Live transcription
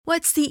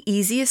What's the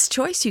easiest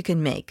choice you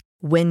can make?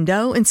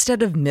 Window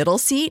instead of middle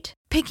seat?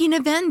 Picking a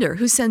vendor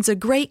who sends a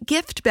great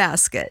gift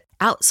basket?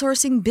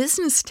 Outsourcing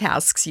business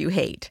tasks you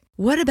hate?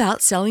 What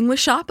about selling with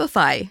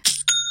Shopify?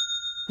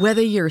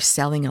 Whether you're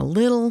selling a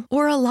little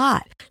or a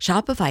lot,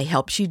 Shopify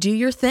helps you do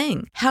your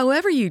thing,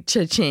 however you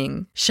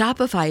cha-ching.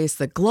 Shopify is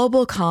the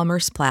global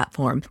commerce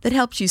platform that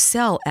helps you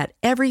sell at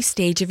every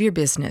stage of your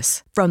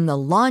business. From the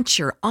launch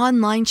your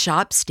online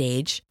shop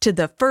stage to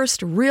the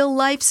first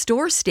real-life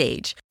store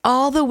stage,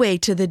 all the way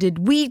to the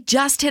did we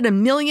just hit a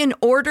million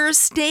orders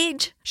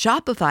stage.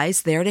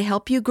 Shopify's there to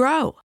help you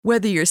grow.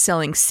 Whether you're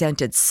selling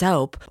scented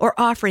soap or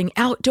offering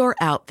outdoor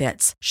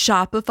outfits,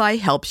 Shopify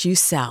helps you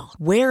sell.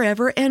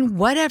 Wherever and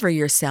whatever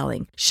you're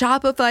selling,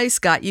 Shopify's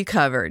got you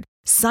covered.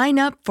 Sign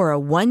up for a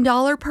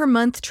 $1 per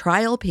month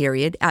trial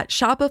period at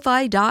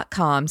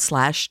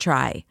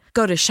shopify.com/try.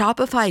 Go to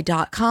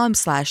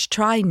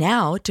shopify.com/try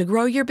now to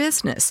grow your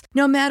business,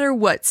 no matter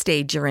what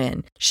stage you're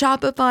in.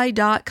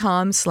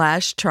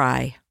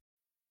 Shopify.com/try.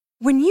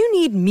 When you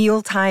need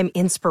mealtime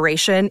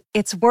inspiration,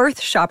 it's worth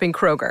shopping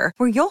Kroger,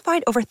 where you'll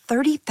find over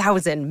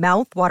 30,000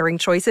 mouth-watering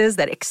choices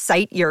that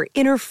excite your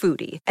inner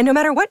foodie. And no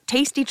matter what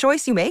tasty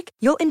choice you make,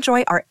 you'll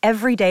enjoy our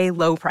everyday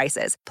low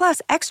prices,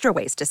 plus extra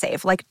ways to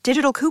save, like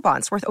digital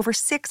coupons worth over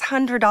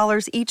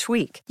 $600 each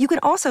week. You can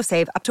also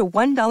save up to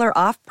 $1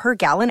 off per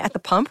gallon at the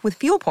pump with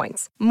fuel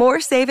points.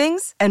 More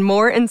savings and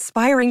more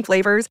inspiring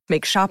flavors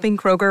make shopping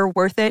Kroger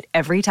worth it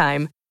every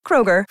time.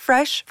 Kroger,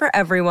 fresh for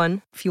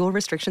everyone. Fuel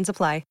restrictions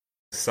apply.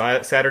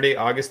 Saturday,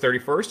 August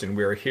 31st, and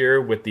we're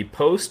here with the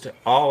Post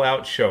All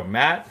Out Show.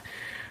 Matt,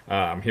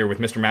 I'm here with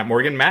Mr. Matt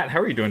Morgan. Matt, how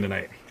are you doing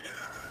tonight?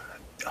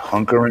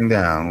 Hunkering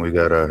down. We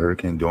got a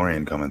Hurricane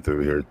Dorian coming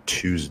through here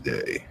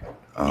Tuesday.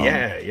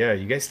 Yeah.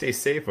 You guys stay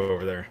safe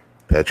over there.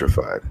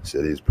 Petrified.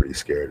 City's pretty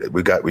scared.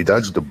 We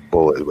dodged the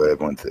bullet. What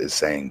everyone is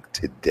saying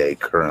today,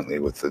 currently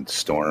with the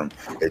storm,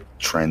 it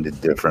trended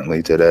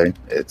differently today.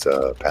 It's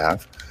a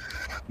path,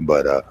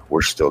 but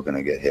we're still going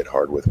to get hit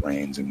hard with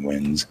rains and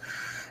winds.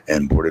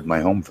 And boarded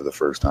my home for the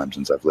first time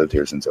since I've lived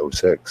here since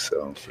 '06.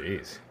 So,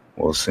 jeez,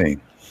 we'll see.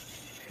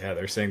 Yeah,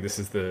 they're saying this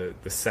is the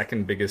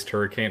second biggest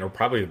hurricane, or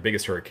probably the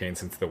biggest hurricane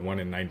since the one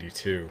in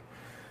 '92.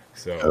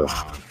 So,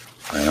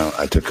 I know.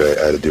 I had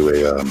to do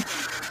a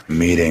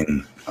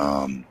meeting.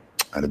 I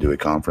had to do a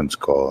conference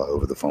call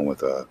over the phone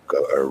with our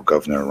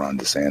Governor Ron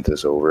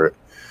DeSantis over it.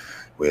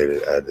 We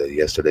had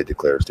yesterday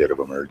declare a state of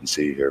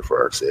emergency here for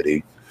our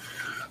city.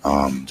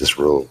 Just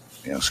real,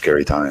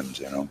 scary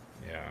times,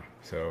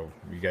 So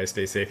you guys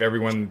stay safe.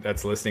 Everyone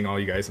that's listening, all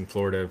you guys in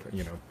Florida,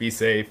 be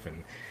safe,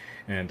 and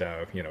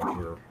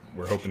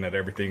we're hoping that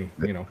everything,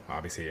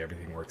 obviously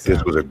everything works out.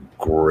 This was a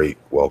great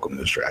welcome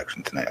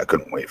distraction tonight. I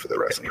couldn't wait for the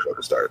wrestling show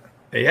to start.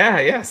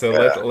 Yeah. So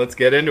let's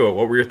get into it.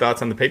 What were your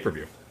thoughts on the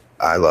pay-per-view?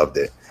 I loved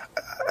it.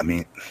 I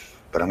mean,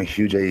 but I'm a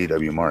huge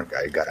AEW mark.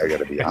 I got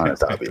to be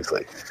honest,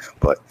 obviously.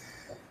 But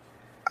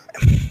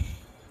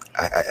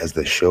as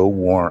the show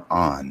wore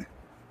on,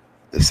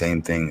 the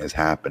same thing is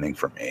happening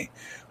for me,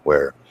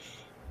 where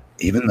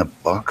even the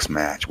Bucks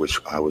match, which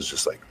I was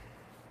just like,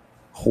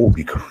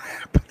 holy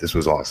crap, this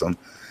was awesome.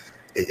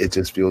 It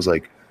just feels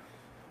like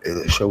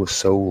the show was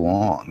so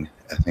long.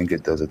 I think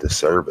it does a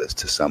disservice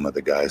to some of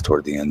the guys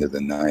toward the end of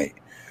the night,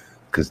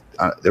 because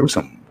there were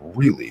some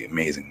really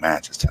amazing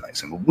matches tonight,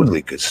 some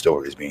really good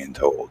stories being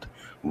told,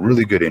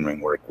 really good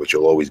in-ring work, which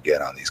you'll always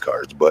get on these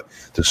cards. But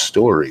the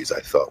stories, I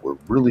thought, were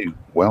really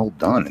well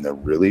done, and they're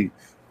really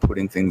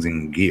putting things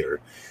in gear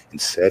and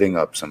setting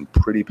up some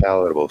pretty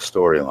palatable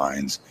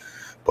storylines.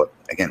 But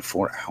again,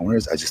 4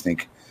 hours, I just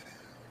think,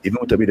 even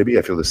with WWE,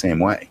 I feel the same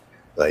way.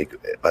 Like,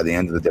 by the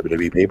end of the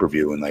WWE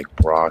pay-per-view, and like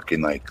Brock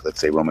and like, let's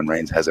say Roman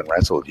Reigns hasn't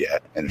wrestled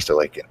yet, and there's still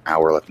like an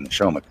hour left in the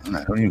show, I'm like,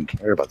 I don't even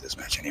care about this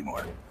match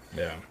anymore.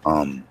 Yeah.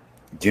 Do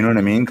you know what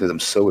I mean? Because I'm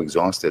so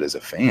exhausted as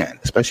a fan,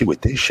 especially with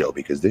this show,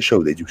 because this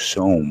show, they do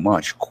so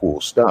much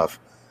cool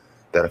stuff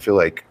that I feel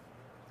like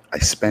I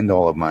spend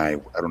all of my,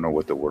 I don't know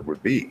what the word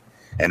would be,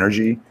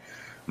 energy,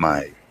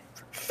 my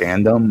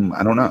fandom,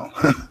 I don't know.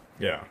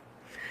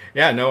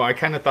 Yeah, no, I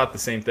kind of thought the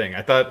same thing.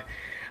 I thought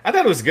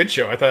it was a good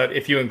show. I thought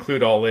if you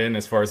include All In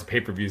as far as the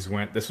pay-per-views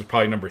went, this was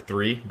probably number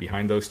 3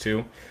 behind those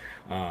two.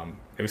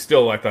 It was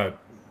still, I thought,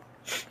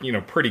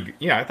 pretty good.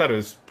 Yeah, I thought it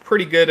was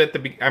pretty good at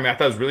the I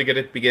thought it was really good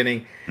at the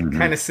beginning. Mm-hmm.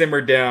 Kind of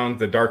simmered down.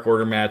 The Dark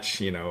Order match,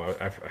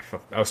 I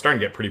was starting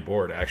to get pretty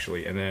bored,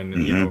 actually. And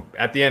then,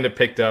 at the end it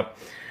picked up.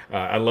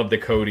 I love the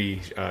Cody,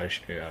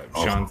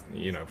 Sean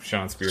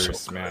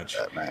Spears match.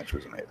 That match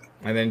was amazing.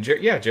 And then,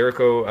 Jericho,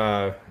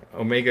 Jericho,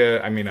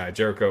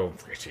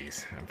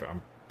 jeez,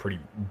 I'm pretty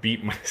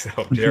beat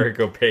myself.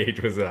 Jericho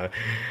Page was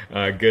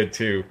good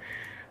too.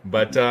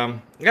 But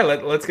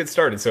let's get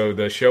started. So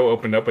the show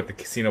opened up with the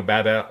Casino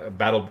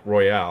Battle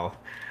Royale.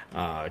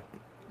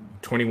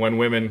 21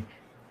 women.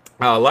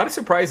 A lot of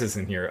surprises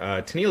in here.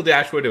 Tennille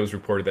Dashwood, it was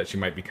reported that she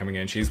might be coming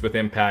in. She's with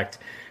Impact.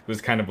 It was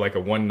kind of like a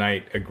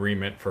one-night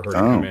agreement for her to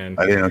come in.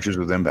 I didn't know she was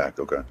with Impact.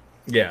 Okay.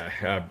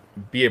 Yeah.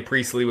 Bea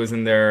Priestley was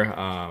in there.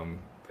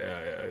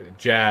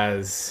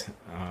 Jazz.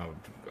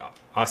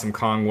 Awesome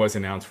Kong was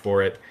announced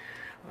for it.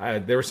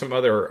 There were some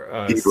other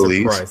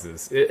Ivelisse.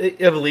 surprises.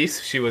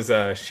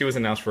 Ivelisse, she was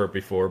announced for it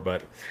before,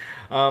 but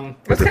I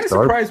was kind of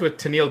Star- surprised with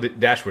Tennille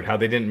Dashwood how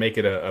they didn't make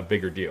it a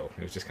bigger deal.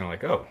 It was just kind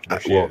of like, oh, there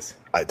she is.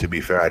 To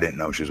be fair, I didn't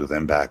know she was with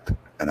Impact,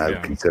 and I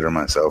consider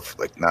myself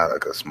like not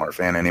like a smart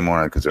fan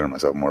anymore. I consider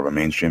myself more of a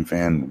mainstream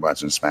fan,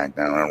 watching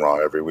SmackDown and Raw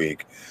every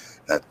week,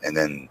 and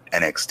then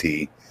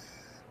NXT.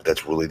 But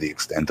that's really the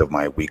extent of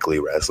my weekly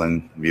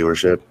wrestling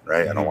viewership,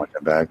 right? I don't watch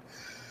Impact.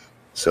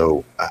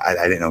 So I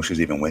didn't know she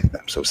was even with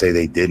them. So say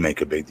they did make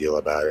a big deal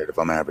about it. If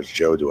I'm average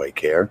Joe, do I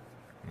care?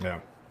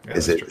 Yeah.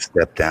 Is it a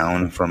step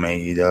down from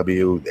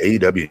AEW?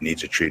 AEW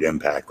needs to treat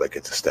Impact like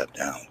it's a step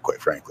down, quite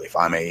frankly. If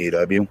I'm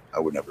AEW, I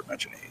would never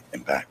mention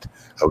Impact.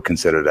 I would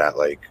consider that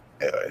like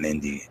an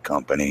indie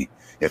company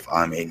if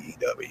I'm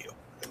AEW.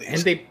 At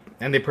least.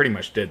 And they pretty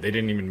much did. They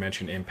didn't even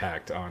mention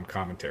Impact on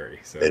commentary.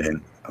 So They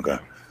didn't? Okay.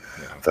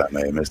 Yeah. I thought I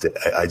may have missed it.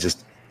 I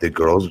just, the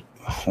girls,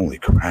 holy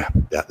crap.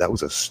 That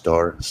was a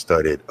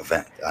star-studded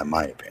event, in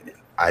my opinion.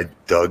 I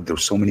dug, there were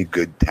so many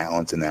good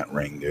talents in that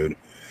ring, dude.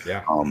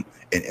 Yeah.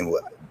 And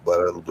what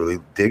I really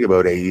dig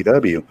about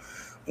AEW,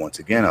 once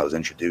again, I was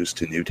introduced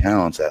to new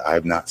talents that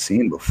I've not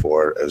seen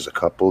before. There's a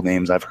couple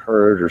names I've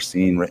heard or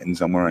seen written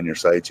somewhere on your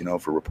sites,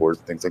 for reports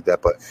and things like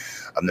that, but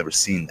I've never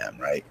seen them,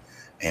 right?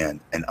 And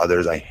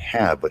others I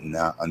have, but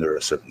not under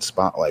a certain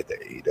spotlight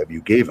that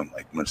AEW gave them,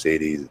 like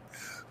Mercedes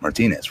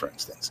Martinez, for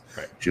instance.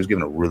 Right. She was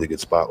given a really good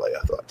spotlight,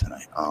 I thought,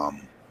 tonight.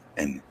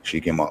 And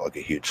she came out like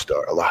a huge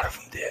star. A lot of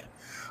them did.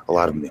 A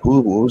lot of them did. Who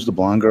was the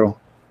blonde girl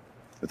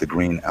with the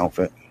green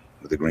outfit,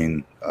 with the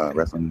green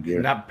wrestling gear?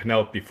 Not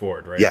Penelope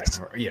Ford, right? Yes.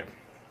 Yeah.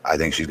 I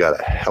think she's got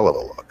a hell of a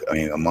look. I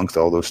mean, amongst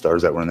all those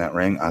stars that were in that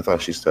ring, I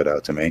thought she stood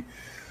out to me.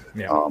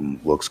 Yeah.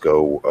 Looks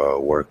go,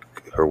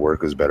 work. Her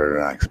work is better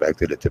than I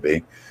expected it to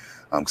be.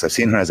 Because I've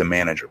seen her as a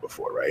manager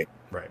before, right?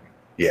 Right.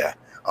 Yeah.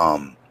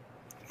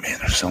 Man,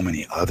 there's so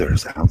many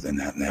others out in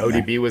that.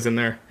 ODB was in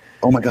there.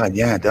 Oh my God,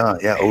 yeah, duh,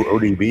 yeah.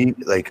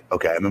 ODB, like,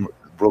 okay, I remember.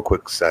 Real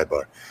quick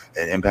sidebar.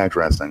 At Impact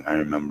Wrestling, I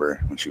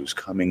remember when she was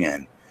coming in,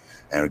 and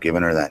they were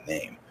giving her that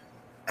name.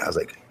 And I was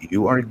like,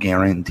 you are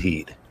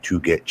guaranteed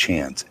to get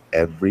chance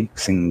every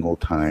single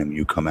time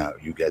you come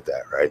out. You get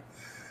that, right?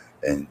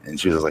 And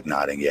she was like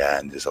nodding, yeah,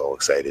 and just all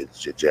excited.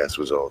 Jess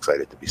was all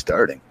excited to be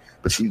starting,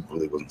 but she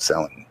really wasn't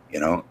selling,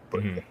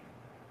 But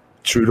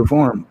true to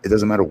form, it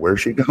doesn't matter where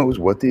she goes,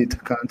 what the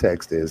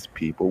context is.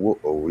 People will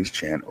always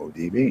chant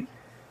ODB.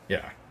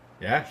 Yeah,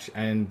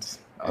 and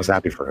I was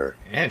happy for her.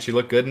 And she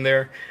looked good in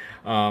there.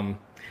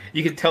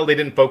 You could tell they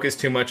didn't focus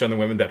too much on the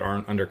women that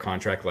aren't under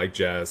contract, like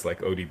Jazz,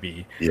 like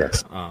ODB.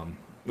 Yes.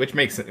 Which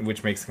makes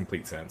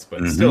complete sense.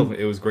 But still,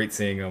 it was great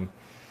seeing them.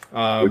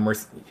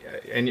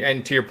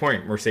 And to your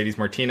point, Mercedes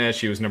Martinez,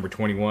 she was number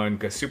 21.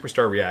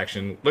 Superstar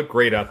reaction, looked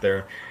great out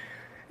there.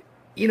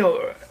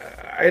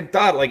 I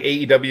thought like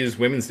AEW's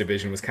women's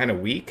division was kind of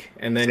weak,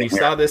 and then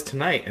saw this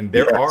tonight, and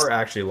there are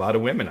actually a lot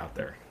of women out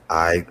there.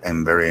 I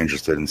am very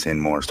interested in seeing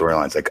more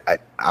storylines. Like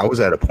I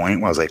was at a point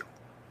where I was like,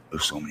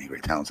 there's so many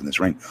great talents in this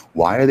ring.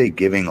 Why are they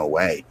giving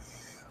away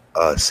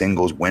a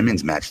singles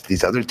women's match to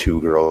these other two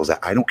girls that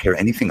I don't care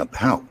anything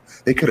about?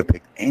 They could have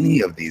picked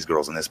any of these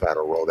girls in this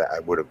battle royal that I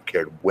would have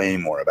cared way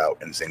more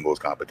about in singles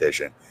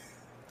competition.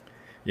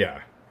 Yeah.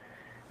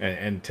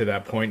 And to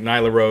that point,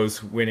 Nyla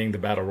Rose winning the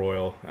battle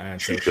royal.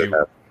 And so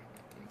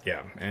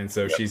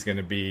she's going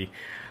to be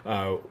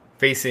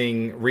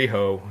facing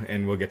Riho,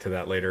 and we'll get to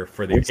that later,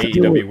 for the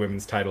AEW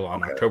Women's title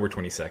on October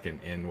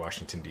 22nd in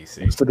Washington,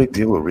 D.C. What's the big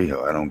deal with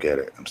Riho? I don't get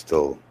it. I'm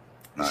still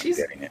not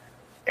getting it.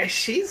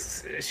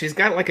 She's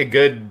got like a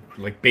good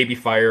like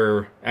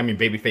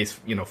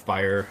babyface,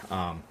 fire.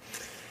 I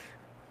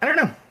don't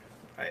know.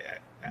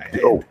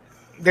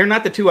 They're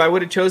not the two I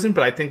would have chosen,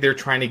 but I think they're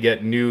trying to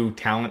get new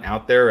talent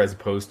out there as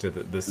opposed to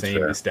the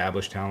same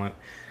established talent.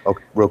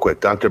 Okay, real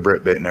quick, Dr.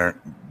 Britt Baker,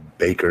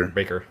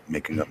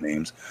 making up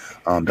names.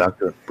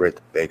 Dr. Britt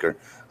Baker.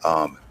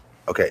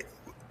 Okay,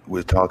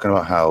 we're talking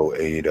about how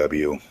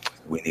AEW,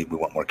 we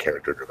want more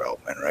character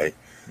development, right?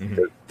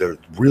 Mm-hmm. They're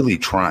really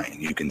trying.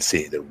 You can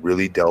see they're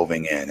really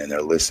delving in, and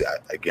they're listening.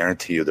 I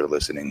guarantee you, they're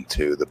listening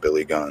to the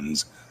Billy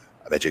Guns.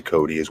 I bet you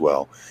Cody as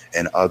well,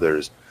 and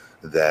others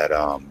that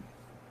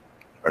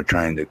are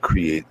trying to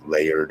create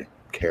layered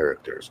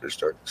characters, or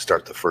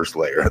start the first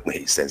layer at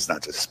least. And it's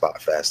not just spot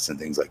fests and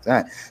things like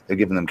that. They're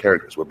giving them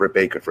characters. With Britt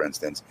Baker, for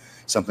instance,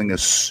 something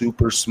as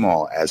super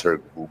small as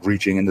her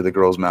reaching into the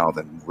girl's mouth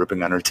and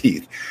ripping on her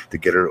teeth to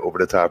get her over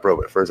the top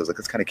rope. At first, I was like,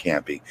 that's kind of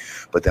campy.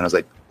 But then I was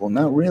like, well,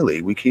 not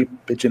really. We keep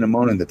bitching and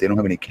moaning that they don't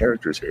have any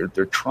characters here.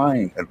 They're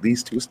trying at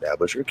least to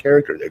establish her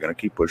character. They're going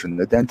to keep pushing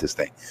the dentist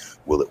thing.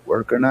 Will it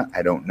work or not?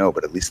 I don't know.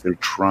 But at least they're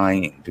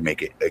trying to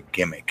make it a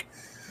gimmick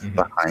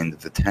behind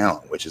the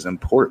talent, which is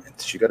important.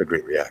 She got a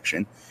great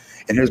reaction.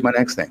 And here's my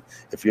next thing.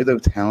 If you're the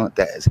talent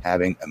that is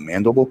having a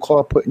mandible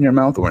claw put in your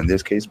mouth, or in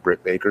this case,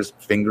 Britt Baker's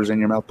fingers in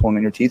your mouth, pulling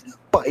on your teeth,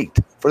 bite.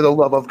 For the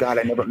love of God,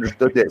 I never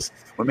understood this.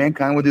 When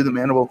Mankind would do the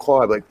mandible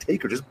claw, I'd be like,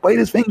 take her, just bite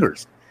his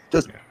fingers.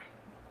 Just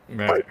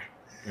bite.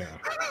 Yeah.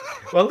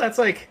 Well, that's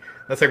like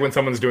That's like when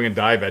someone's doing a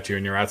dive at you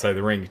and you're outside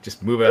the ring. You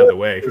just move out of the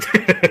way.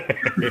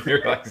 If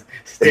you're like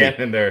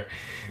standing there.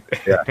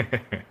 Yeah.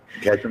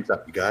 Catch him.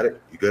 You got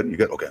it? You good? You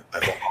good? Okay.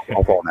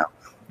 I'll fall now.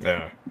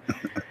 Yeah.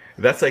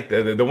 That's like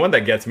the one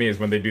that gets me is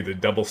when they do the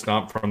double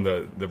stomp from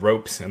the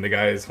ropes and the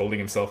guy is holding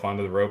himself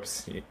onto the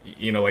ropes.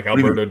 You know, like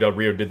Alberto Del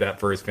Rio did that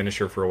for his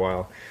finisher for a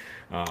while.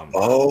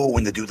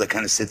 When the dude like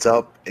kind of sits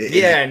up.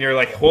 And you're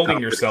like holding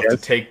yourself to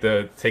take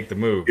the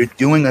move. You're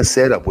doing a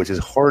sit up, which is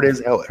hard as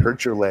hell. It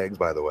hurts your legs,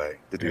 by the way,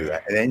 to do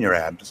that, and then your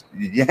abs.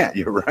 Yeah,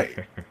 you're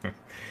right.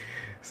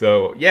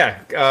 So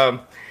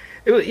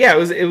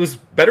it was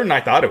better than I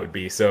thought it would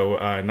be. So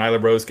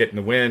Nyla Rose getting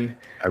the win.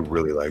 I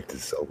really liked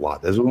this a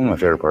lot. This was one of my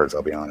favorite parts.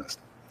 I'll be honest.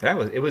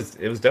 It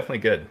was definitely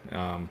good.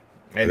 And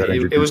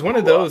it was one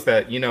of those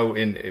that, you know,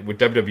 with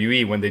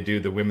WWE when they do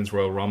the Women's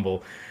Royal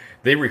Rumble,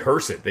 they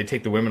rehearse it. They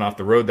take the women off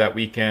the road that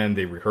weekend.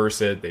 They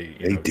rehearse it.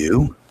 They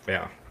do.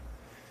 Yeah.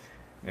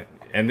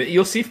 And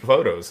you'll see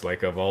photos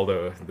like of all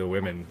the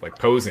women like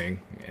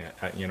posing,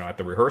 at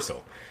the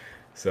rehearsal.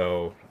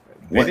 So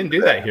they didn't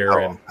do that here.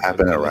 And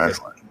happened at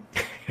wrestling.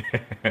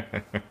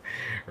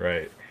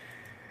 Right.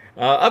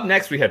 Up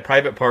next, we had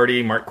Private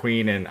Party, Mark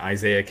Queen, and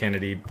Isaiah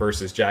Kennedy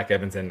versus Jack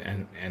Evans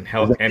and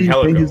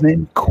Helico. His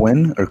name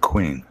Quinn or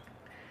Queen?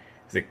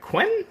 Is it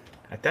Quinn?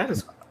 That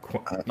is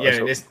Quinn.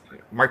 It's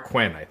Mark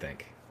Quinn, I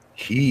think.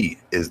 He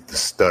is the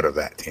stud of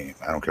that team.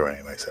 I don't care what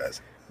anybody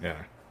says. Yeah.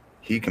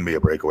 He can be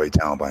a breakaway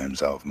talent by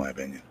himself, in my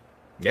opinion.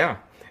 Yeah.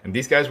 And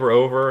these guys were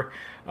over.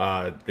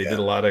 They did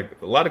a lot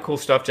of cool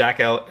stuff. Jack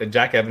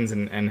Evans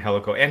and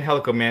Helico. And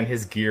Helico, man,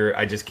 his gear,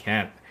 I just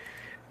can't.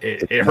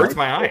 It hurts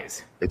my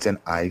eyes. It's an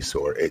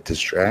eyesore. It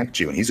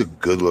distracts you. And he's a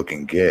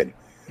good-looking kid.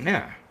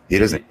 Yeah. He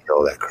doesn't get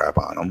all that crap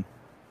on him.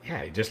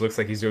 Yeah, he just looks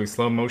like he's doing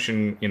slow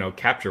motion,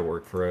 capture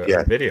work for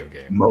a video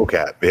game.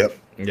 Mocap, yep.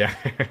 Yeah.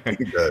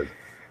 He does.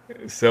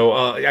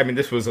 So,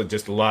 this was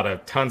just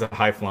tons of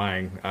high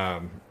flying,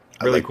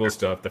 really cool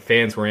stuff. The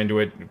fans were into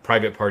it.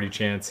 Private Party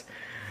chants.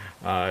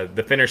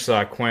 The finish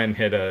saw Quinn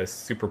hit a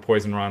super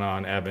poison run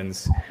on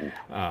Evans.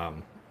 The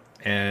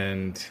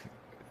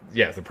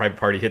Private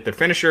Party hit the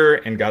finisher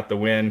and got the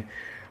win.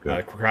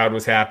 Crowd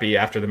was happy.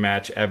 After the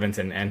match, Evans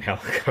and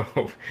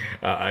Helico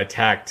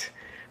attacked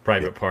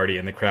Private Party,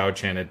 and the crowd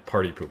chanted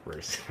 "Party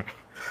Poopers."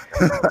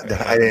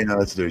 I didn't know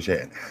that's what they were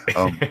chanting.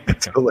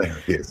 It's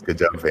hilarious. Good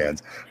job,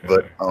 fans.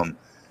 But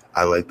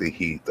I like the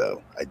heat,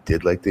 though. I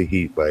did like the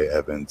heat by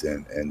Evans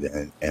and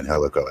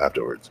Helico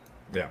afterwards.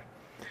 Yeah.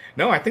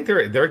 No, I think they're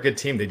a good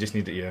team. They just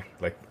need to,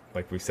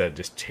 like we said,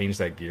 just change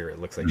that gear.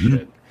 It looks like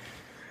shit.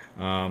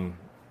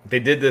 They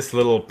did this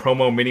little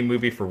promo mini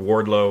movie for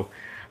Wardlow.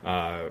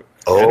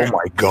 Oh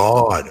my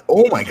god!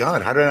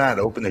 How did I not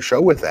open the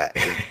show with that?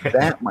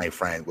 That, my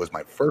friend, was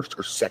my first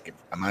or second.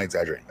 I'm not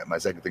exaggerating. My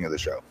second thing of the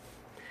show.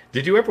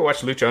 Did you ever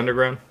watch Lucha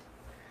Underground?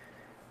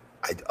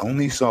 I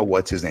only saw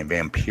what's his name,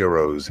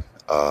 Vampiro's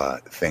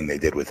thing they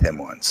did with him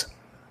once.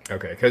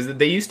 Okay, because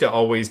they used to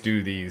always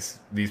do these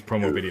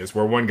promo videos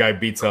where one guy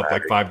beats up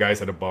like five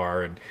guys at a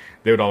bar, and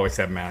they would always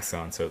have masks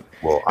on. So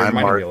I'm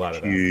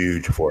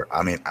huge for it.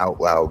 I mean,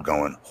 out loud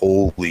going,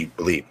 holy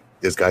bleep,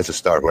 this guy's a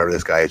star. Whoever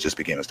this guy is just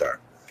became a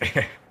star.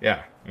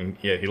 Yeah,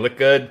 he looked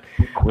good,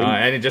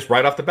 and it just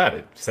right off the bat,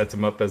 it sets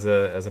him up as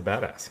a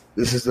badass.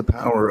 This is the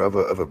power of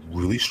a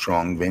really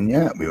strong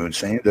vignette. We've been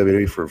saying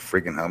WWE for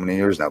freaking how many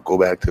years now? Go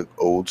back to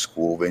old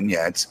school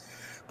vignettes,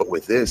 but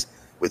with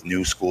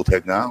new school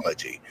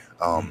technology.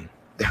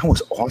 That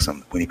was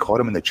awesome when he caught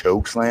him in the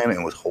choke slam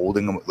and was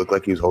holding him. It looked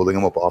like he was holding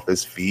him up off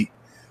his feet.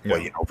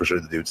 Yeah. Well, for sure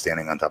the dude's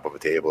standing on top of a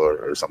table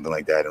or something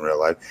like that in real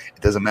life.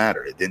 It doesn't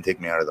matter. It didn't take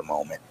me out of the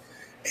moment.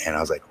 And I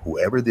was like,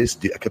 whoever this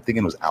dude, I kept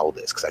thinking it was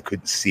Aldis because I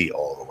couldn't see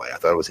all the way. I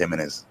thought it was him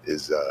and his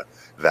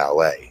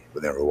valet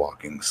when they were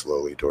walking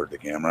slowly toward the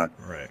camera.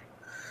 Right.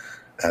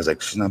 I was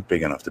like, she's not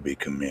big enough to be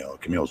Camille.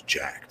 Camille's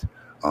jacked.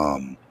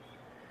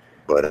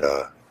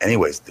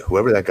 Anyways,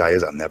 whoever that guy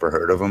is, I've never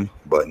heard of him,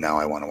 but now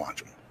I want to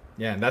watch him.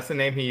 Yeah, and that's the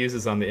name he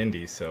uses on the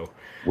indies. So,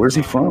 where's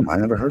he from? I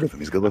never heard of him.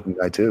 He's a good-looking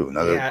guy too.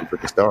 Another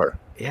star.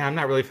 Yeah, I'm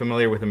not really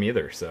familiar with him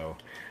either. So,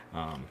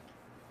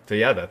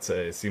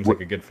 it seems like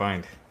a good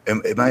find.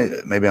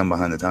 Maybe I'm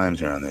behind the times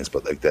here on this,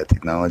 but like that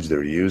technology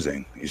they're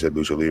using, you said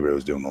Lucha Libre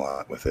was doing a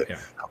lot with it. Yeah.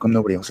 How come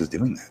nobody else is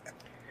doing that?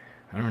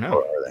 I don't know.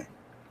 Or are they?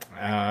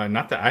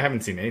 Not that I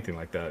haven't seen anything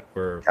like that.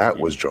 That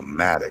was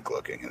dramatic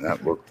looking, and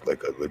that looked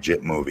like a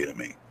legit movie to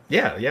me.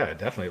 Yeah,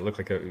 definitely. It looked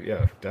like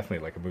a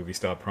movie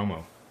style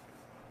promo.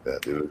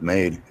 That it was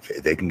made.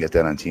 If they can get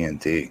that on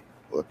TNT,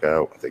 look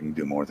out. They can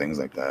do more things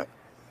like that.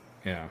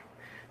 Yeah.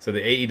 So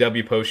the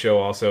AEW post show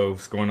also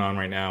is going on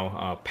right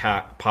now.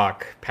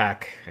 Pac, I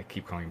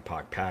keep calling him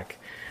Pac,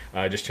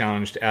 just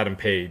challenged Adam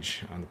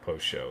Page on the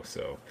post show.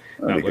 So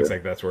that looks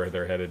like that's where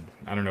they're headed.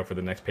 I don't know for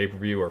the next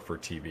pay-per-view or for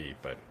TV,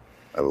 but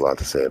I have a lot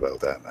to say about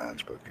that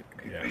match. But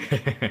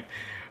yeah.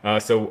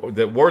 So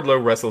the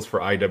Wardlow wrestles for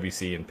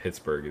IWC in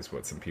Pittsburgh is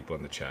what some people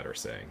in the chat are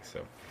saying. So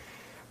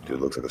dude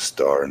looks like a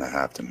star and a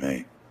half to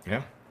me.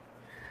 Yeah.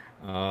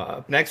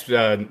 Up next,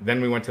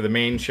 then we went to the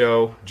main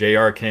show.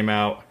 JR came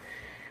out.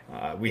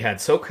 We had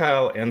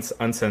SoCal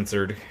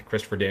Uncensored,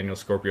 Christopher Daniels,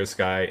 Scorpio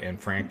Sky, and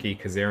Frankie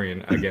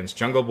Kazarian against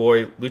Jungle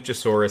Boy,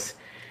 Luchasaurus,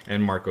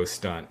 and Marco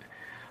Stunt.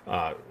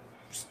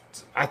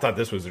 I thought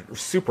this was a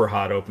super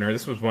hot opener.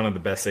 This was one of the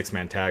best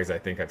six-man tags I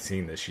think I've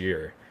seen this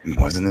year.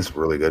 Wasn't this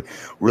really good?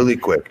 Really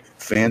quick,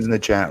 fans in the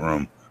chat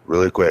room,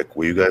 really quick,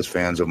 were you guys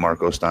fans of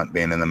Marco Stunt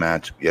being in the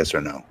match? Yes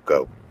or no?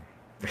 Go.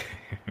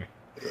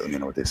 Let me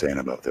know what they say in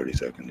about 30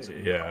 seconds.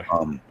 Yeah.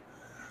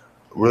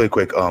 Really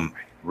quick,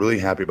 really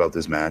happy about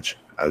this match.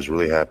 I was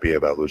really happy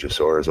about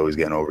Luchasaurus always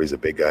getting over. He's a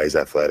big guy. He's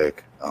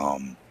athletic.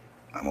 I'm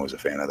always a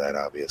fan of that,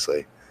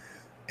 obviously.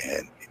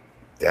 And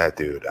that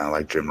dude, I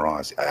like Jim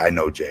Ross. I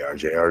know JR.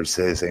 JR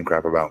says the same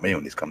crap about me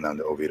when he's come down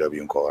to OVW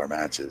and call our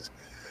matches.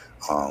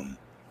 I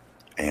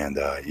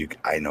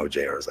know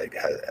JR's like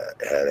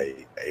had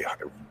a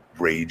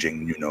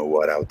raging, you know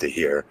what, out to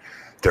here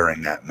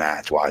during that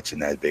match, watching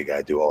that big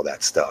guy do all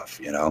that stuff.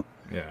 You know,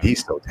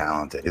 He's so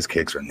talented. His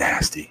kicks are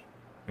nasty.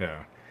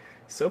 Yeah.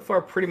 So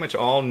far, pretty much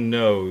all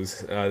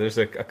knows. There's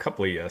a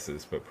couple of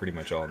yeses, but pretty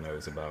much all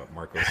knows about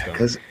Marco Stunt.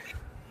 Because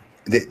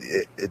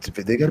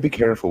they got to be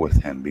careful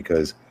with him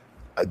because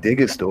I dig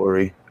his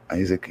story.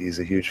 He's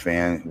a huge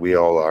fan. We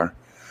all are.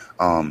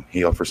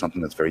 He offers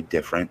something that's very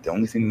different. The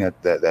only thing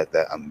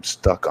that I'm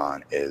stuck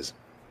on is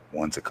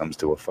once it comes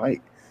to a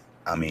fight.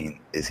 I mean,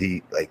 is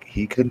he like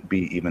he couldn't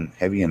be even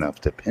heavy enough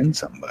to pin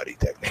somebody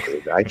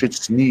technically? I should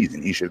sneeze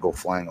and he should go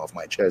flying off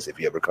my chest if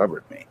he ever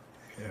covered me.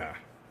 Yeah.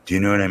 Do you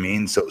know what I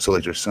mean? So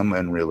like there's some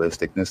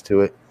unrealisticness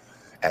to it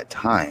at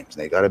times.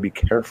 They got to be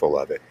careful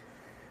of it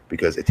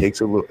because it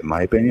takes in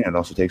my opinion, it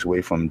also takes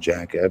away from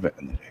Jack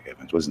Evans.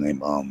 What's his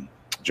name?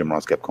 Jim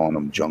Ross kept calling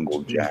him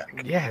Jungle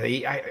Jack. Yeah,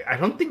 I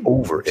don't think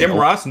over Jim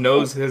Ross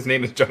knows his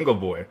name is Jungle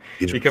Boy.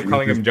 He kept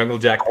calling him Jungle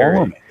Jack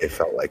Perry. It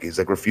felt like he's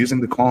like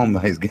refusing to call him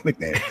his gimmick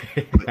name.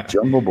 But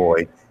Jungle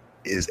Boy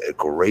is a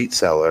great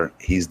seller.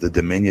 He's the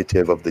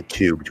diminutive of the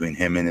two between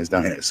him and his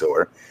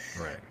dinosaur.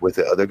 Right. With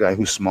the other guy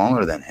who's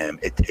smaller than him,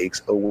 it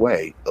takes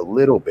away a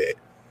little bit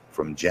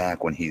from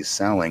Jack when he's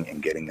selling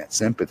and getting that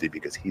sympathy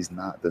because he's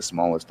not the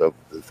smallest of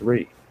the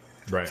three.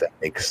 Right. If that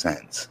makes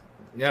sense.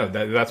 Yeah,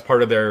 that's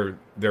part of their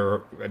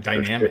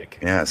dynamic.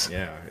 Yes.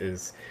 Yeah,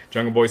 is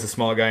Jungle Boy's a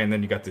small guy, and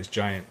then you got this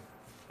giant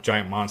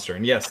monster.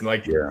 And yes,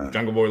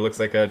 Jungle Boy looks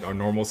like a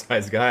normal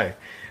sized guy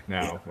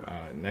now.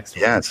 Next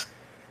one. Yes.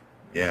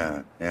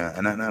 Yeah.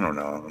 And I don't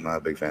know. I'm not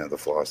a big fan of the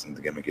floss and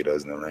the gimmick he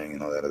does in the ring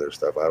and all that other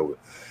stuff.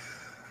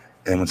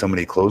 And when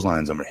somebody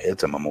clotheslines him or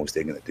hits him, I'm always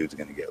thinking the dude's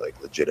going to get like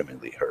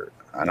legitimately hurt.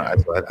 I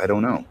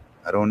don't know.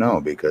 I don't know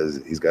because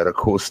he's got a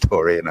cool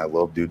story, and I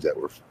love dudes that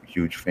were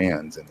huge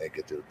fans and they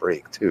get their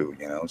break too.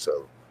 You know,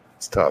 so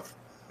it's tough.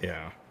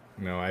 Yeah,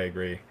 no, I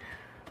agree.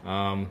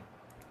 And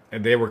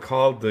they were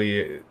called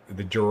the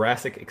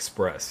Jurassic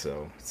Express,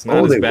 so it's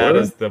not as bad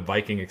as the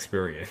Viking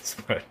Experience.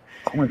 But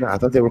oh my god, I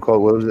thought they were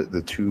called. What was it?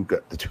 The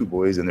two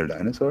boys and their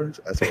dinosaurs.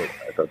 That's what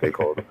I thought they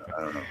called them.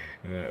 I don't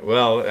know.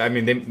 Well, I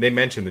mean, they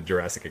mentioned the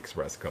Jurassic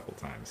Express a couple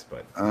times,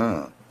 but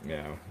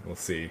yeah, we'll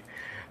see.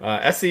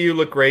 SCU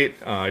looked great.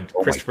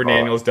 Christopher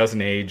Daniels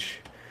doesn't age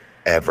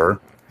ever.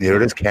 There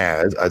it is,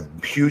 Kaz. A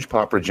huge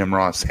pop for Jim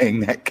Ross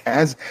saying that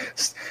Kaz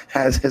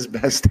has his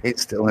best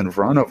days still in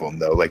front of him,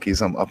 though. Like he's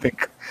some upping.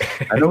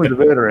 I know he's a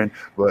veteran,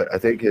 but I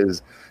think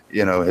his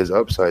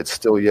upside's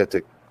still yet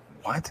to.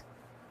 What?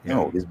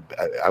 No,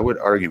 I would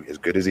argue as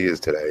good as he is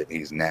today,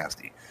 he's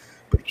nasty.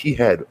 But he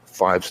had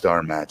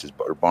 5-star matches,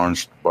 barn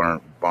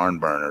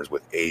burners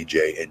with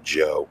AJ and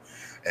Joe,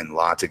 and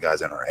lots of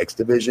guys in our X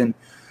division.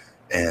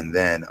 And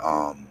then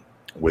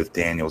with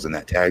Daniels and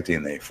that tag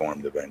team they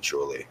formed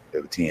eventually,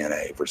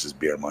 TNA versus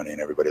Beer Money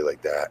and everybody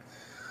like that.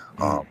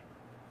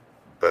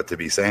 But to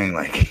be saying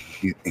like,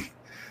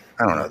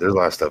 I don't know, there's a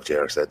lot of stuff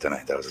JR said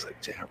tonight that I was just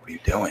like, JR, what are you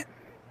doing?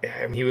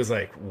 I mean, he was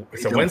like,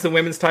 so when's the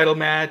women's title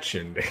match?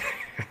 And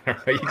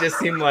he just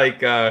seemed like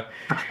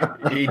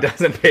he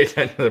doesn't pay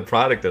attention to the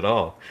product at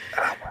all.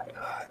 Oh my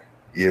God.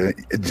 Yeah,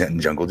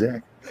 Jungle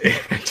Jack.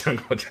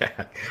 Jungle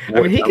Jack.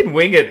 I mean, he can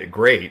wing it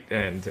great,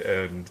 and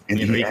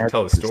he can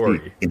tell the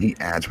story. And he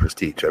adds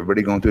prestige.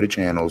 Everybody going through the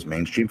channels,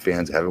 mainstream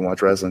fans haven't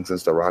watched wrestling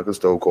since The Rock and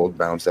Stone Cold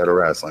bounced out of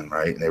wrestling,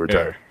 right? And they were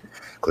tired.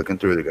 Clicking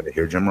through, they're going to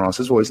hear Jim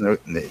Ross's voice, and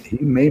he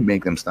may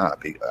make them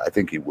stop. I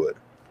think he would.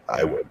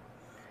 I would.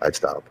 I'd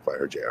stop if I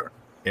heard JR.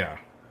 Yeah.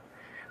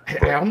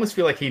 I almost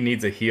feel like he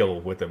needs a heel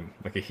with him,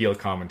 like a heel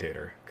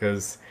commentator,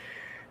 because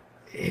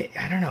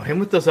I don't know, him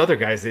with those other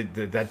guys,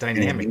 that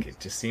dynamic, it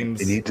just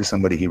seems. He needs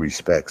somebody he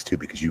respects too,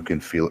 because you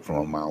can feel it from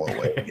a mile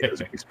away. He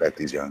doesn't respect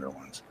these younger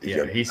ones.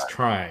 He's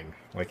trying,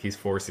 like he's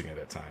forcing it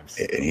at times.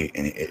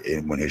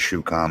 And when his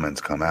shoe comments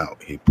come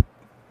out, he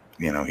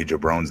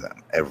jabrones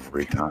them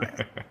every time.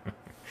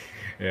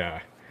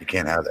 Yeah. You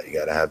can't have that. You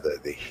got to have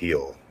the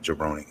heel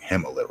jabroning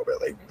him a little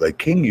bit, like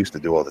King used to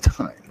do all the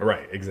time.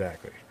 Right,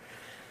 exactly.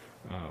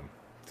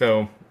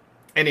 So,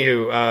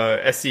 anywho,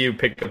 SCU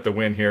picked up the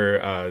win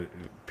here.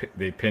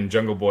 They pinned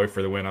Jungle Boy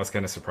for the win. I was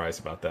kind of surprised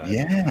about that.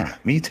 Yeah,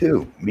 me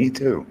too.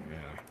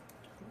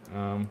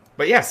 Yeah.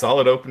 But yeah,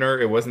 solid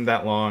opener. It wasn't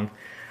that long.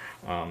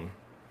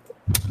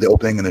 The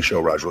opening in the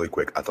show, Raj, really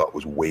quick, I thought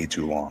was way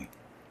too long.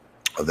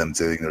 of them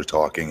sitting there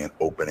talking and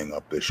opening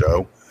up the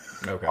show.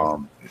 Okay.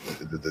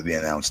 The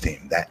announce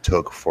team, that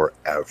took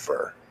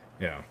forever.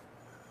 Yeah.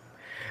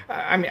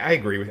 I mean, I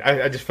agree with.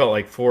 I just felt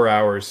like 4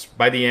 hours.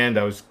 By the end,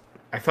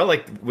 I felt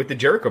like with the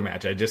Jericho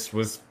match, I just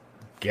was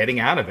getting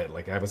out of it.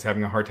 Like I was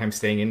having a hard time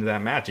staying into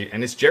that match,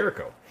 and it's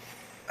Jericho.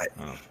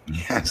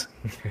 Yes.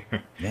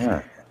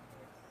 Yeah.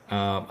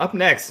 Up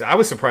next, I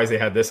was surprised they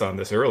had this on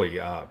this early.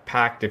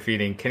 Pac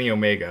defeating Kenny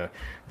Omega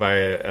by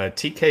a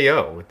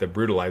TKO with the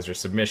Brutalizer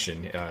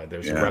submission.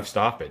 There's a ref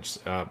stoppage,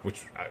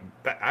 which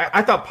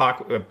I thought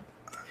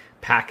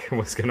Pac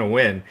was going to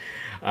win,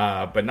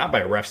 but not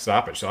by a ref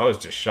stoppage. So I was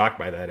just shocked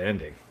by that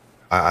ending.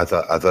 I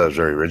thought it was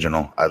very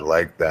original. I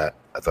liked that.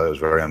 I thought it was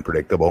very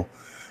unpredictable.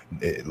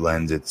 It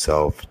lends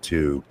itself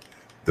to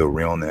the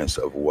realness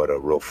of what a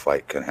real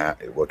fight can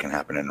happen. What can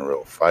happen in a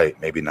real fight?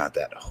 Maybe not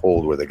that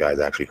hold where the guy's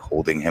actually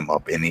holding him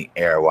up in the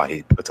air while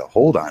he puts a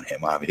hold on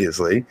him.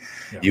 Obviously,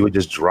 you would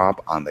just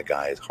drop on the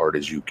guy as hard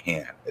as you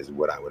can. Is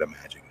what I would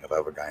imagine. If I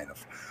have a guy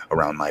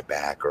around my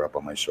back or up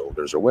on my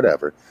shoulders or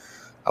whatever,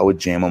 I would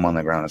jam him on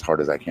the ground as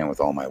hard as I can with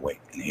all my weight,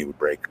 and he would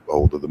break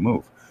hold of the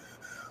move.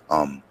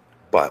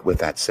 But with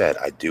that said,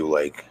 I do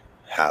like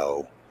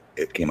how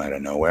it came out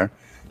of nowhere.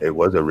 It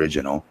was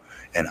original.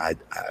 And I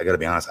got to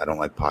be honest, I don't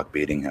like Pac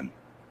beating him.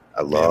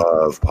 I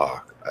love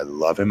Pac. I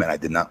love him, and I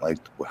did not like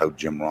how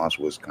Jim Ross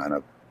was kind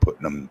of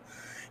putting him.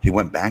 He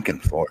went back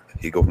and forth.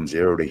 He'd go from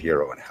zero to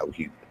hero, and how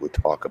he would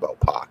talk about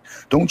Pac.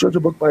 Don't judge a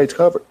book by its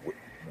cover.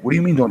 What do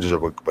you mean don't judge a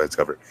book by its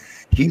cover?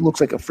 He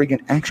looks like a freaking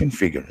action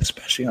figure,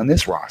 especially on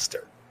this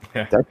roster.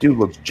 That dude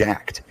looks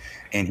jacked,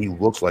 and he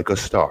looks like a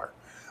star.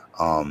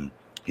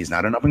 He's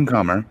not an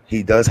up-and-comer.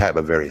 He does have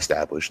a very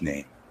established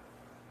name.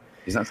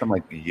 He's not some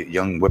like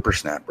young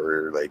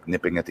whippersnapper like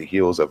nipping at the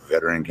heels of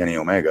veteran Kenny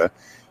Omega.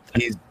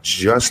 He's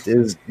just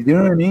as, you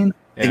know what I mean?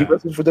 Yeah. He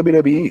wrestles for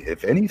WWE.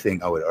 If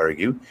anything, I would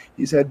argue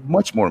he's had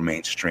much more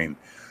mainstream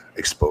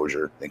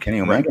exposure than Kenny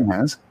Omega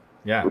has.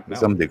 Yeah, to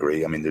some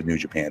degree. I mean, the New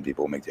Japan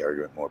people make the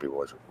argument, more people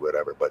watch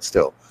whatever, but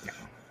still.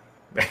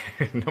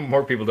 No,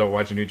 more people don't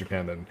watch New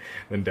Japan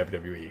than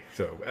WWE.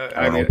 So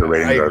I don't know what the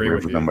ratings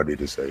are for somebody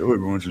to say, "Oh,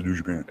 everyone watches New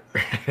Japan."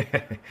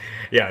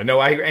 Yeah,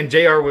 no, and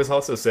JR was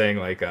also saying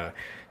like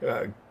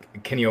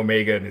Kenny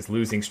Omega and his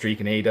losing streak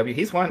in AEW,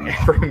 he's won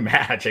every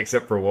match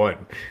except for one.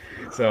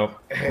 So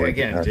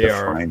again,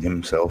 JR find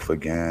himself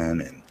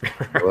again and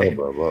blah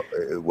blah blah.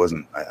 It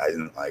wasn't. I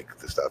didn't like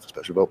the stuff,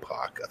 especially about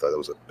Pac. I thought it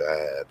was a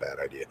bad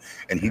idea.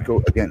 And he'd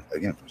go again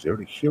from zero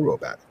to hero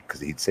about it, because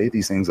he'd say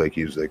these things like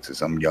he was like to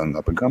some young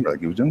up and comer,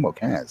 like he was doing about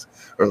Kaz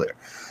earlier,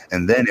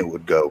 and then it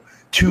would go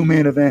 2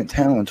 main event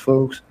talents,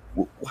 folks.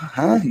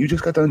 Huh? You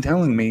just got done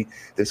telling me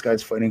this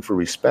guy's fighting for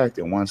respect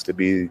and wants to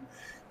be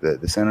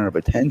the center of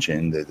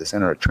attention, the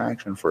center of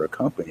attraction for a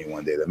company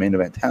one day, the main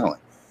event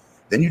talent.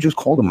 Then you just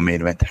called him a main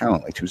event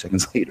talent like 2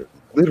 seconds later,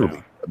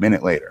 literally a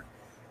minute later.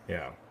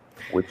 Yeah.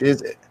 Which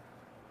is it?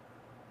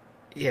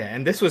 Yeah,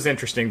 and this was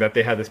interesting that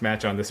they had this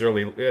match on this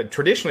early.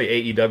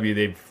 Traditionally, AEW,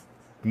 they've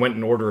went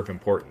in order of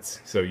importance.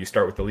 So you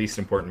start with the least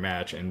important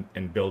match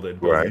and build it,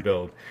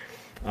 build.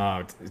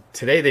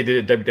 Today they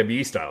did it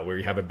WWE style, where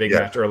you have a big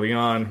match early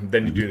on,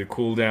 then you do the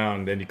cool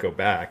down, then you go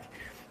back.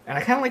 And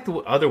I kind of like the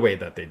other way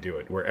that they do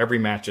it, where every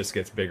match just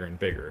gets bigger and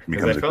bigger.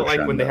 Because I felt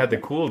like when they had the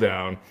cool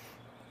down,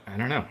 I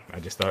don't know.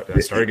 I just thought I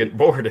started getting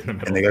bored in the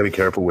middle. And they got to be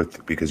careful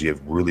because you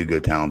have really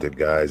good, talented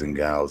guys and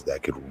gals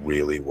that could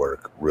really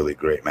work really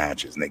great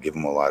matches, and they give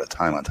them a lot of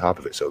time on top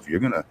of it. So if you're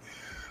going to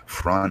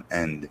front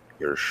end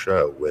your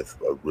show with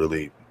a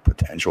really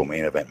potential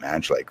main event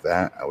match like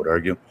that, I would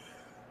argue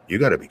you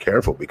got to be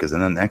careful, because then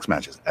the next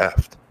match is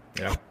effed.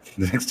 Yeah.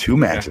 The next 2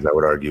 matches, I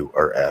would argue,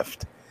 are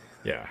effed.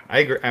 Yeah, I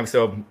agree.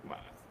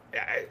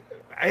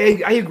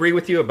 I agree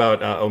with you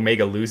about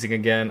Omega losing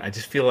again. I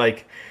just feel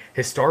like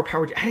his star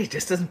power, he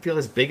just doesn't feel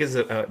as big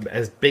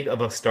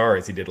of a star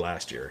as he did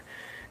last year.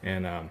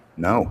 And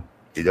no,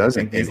 he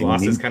doesn't. These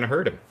losses kind of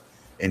hurt him.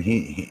 And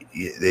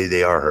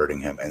they are hurting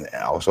him, and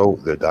also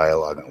the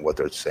dialogue and what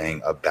they're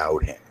saying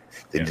about him.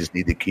 They just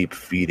need to keep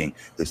feeding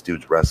this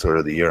dude's wrestler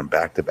of the year in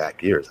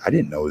back-to-back years. I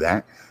didn't know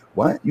that.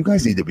 What? You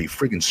guys need to be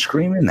freaking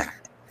screaming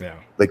that. Yeah.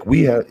 Like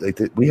we have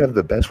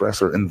the best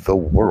wrestler in the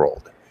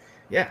world.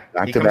 Yeah,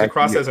 he comes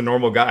across as a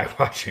normal guy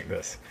watching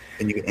this,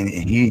 and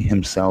he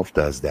himself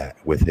does that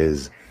with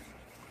his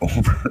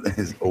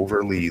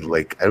overly,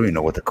 like, I don't even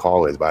know what to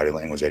call his body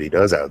language that he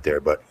does out there,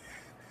 but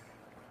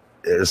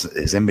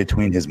is in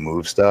between his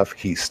move stuff.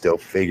 He's still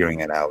figuring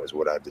it out, is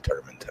what I've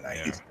determined tonight.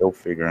 Yeah. He's still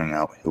figuring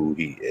out who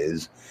he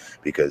is,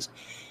 because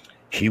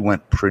he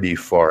went pretty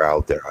far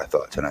out there, I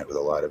thought, tonight with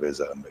a lot of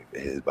his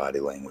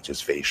body language,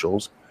 his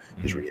facials,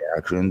 his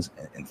reactions,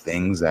 and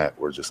things that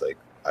were just like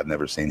I've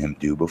never seen him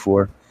do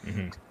before.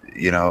 Mm-hmm.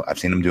 You know, I've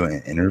seen him do it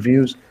in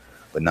interviews,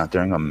 but not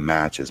during a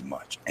match as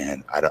much.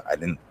 And I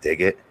didn't dig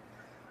it.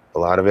 A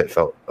lot of it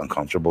felt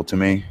uncomfortable to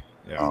me,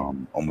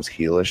 almost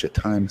heelish at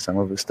times, some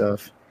of his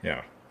stuff.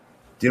 Yeah.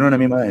 Do you know what I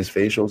mean by his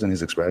facials and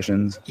his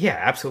expressions? Yeah,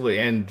 absolutely.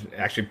 And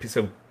actually,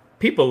 so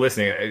people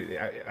listening,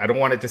 I don't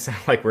want it to sound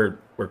like we're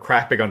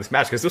crapping on this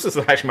match, because this is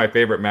actually my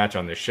favorite match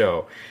on this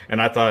show,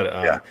 and I thought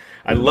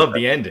I love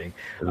the ending.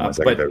 This is my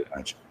second favorite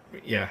match.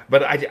 Yeah,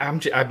 but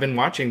I've been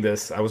watching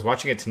this. I was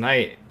watching it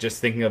tonight, just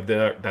thinking of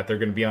that they're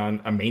going to be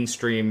on a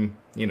mainstream,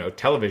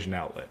 television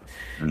outlet,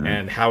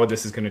 and how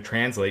this is going to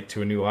translate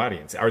to a new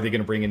audience. Are they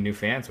going to bring in new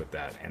fans with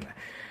that? And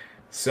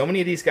so many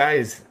of these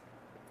guys,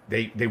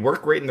 they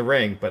work great in the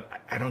ring, but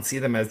I don't see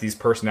them as these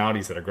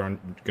personalities that are going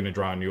to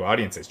draw new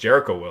audiences.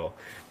 Jericho will,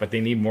 but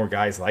they need more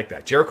guys like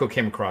that. Jericho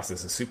came across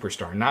as a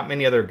superstar. Not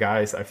many other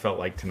guys I felt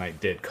like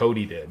tonight did.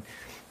 Cody did,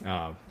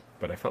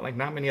 but I felt like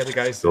not many other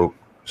guys did.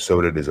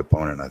 So did his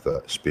opponent, I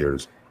thought,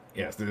 Spears.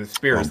 Yeah, the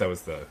Spears, that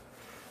was the...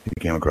 He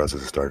came across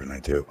as a star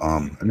tonight, too.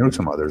 And there were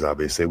some others,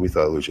 obviously. We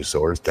thought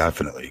Luchasaurus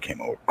definitely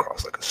came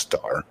across like a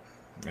star.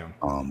 Yeah.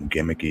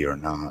 Gimmicky or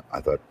not,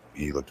 I thought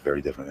he looked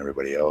very different than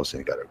everybody else,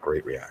 and he got a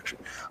great reaction.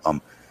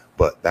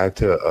 But back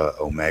to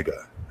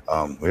Omega.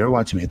 We were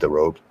watching him hit the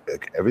ropes.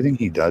 Like, everything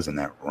he does in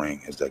that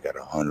ring is like at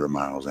 100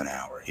 miles an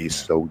hour. He's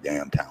so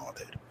damn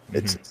talented.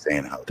 It's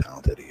insane how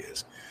talented he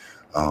is.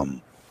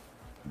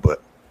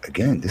 But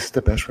again, this is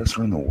the best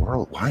wrestler in the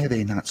world. Why are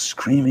they not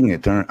screaming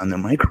it on their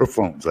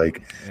microphones?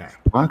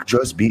 Pac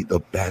just beat the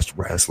best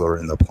wrestler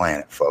in the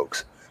planet,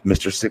 folks.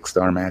 Mr.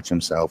 6-star match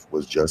himself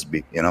was just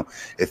beat.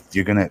 If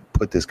you're gonna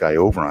put this guy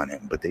over on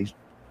him, but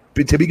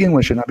to begin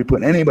with, should not be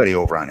putting anybody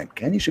over on him.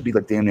 Kenny should be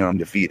like damn near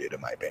undefeated, in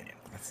my opinion.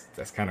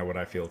 That's kind of what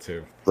I feel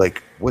too.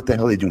 Like, what the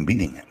hell are they doing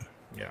beating him?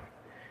 Yeah,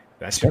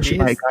 especially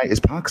my guy. Is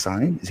Pac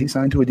signed? Is he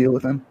signed to a deal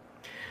with them?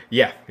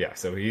 Yeah.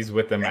 So he's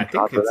with them. I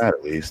think for that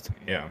at least.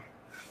 Yeah.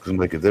 Because I'm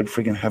like, if they're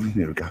freaking having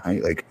their guy,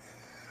 like,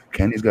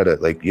 Kenny's got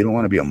to, you don't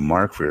want to be a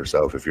mark for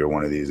yourself if you're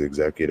one of these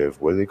executive,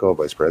 what do they call,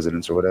 vice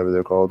presidents or whatever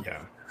they're called? Yeah.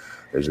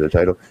 There's their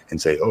title,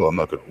 and say, oh, I'm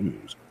not going to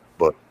lose.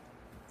 But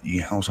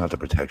you also have to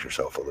protect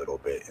yourself a little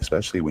bit,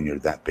 especially when you're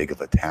that big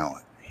of a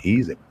talent.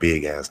 He's a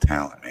big-ass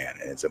talent, man,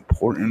 and it's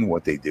important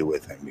what they do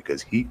with him,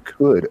 because he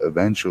could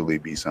eventually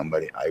be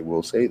somebody, I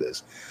will say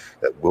this,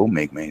 that will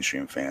make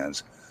mainstream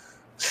fans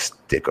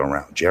stick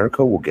around.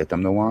 Jericho will get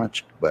them to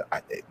watch, but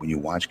when you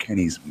watch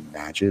Kenny's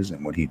matches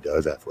and what he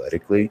does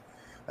athletically,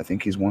 I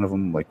think he's one of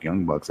them, like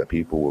Young Bucks, that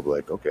people will be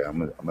like, okay,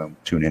 I'm gonna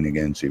tune in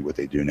again and see what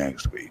they do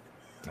next week.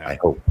 Yeah. I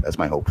hope that's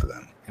my hope for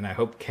them. And I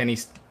hope Kenny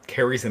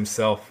carries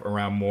himself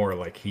around more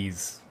like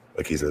his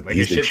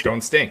shit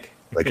don't stink.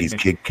 Like he's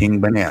King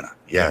Banana.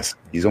 Yes,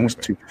 he's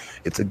almost too.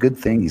 It's a good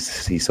thing.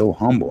 He's so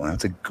humble, and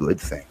that's a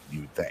good thing, you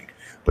would think.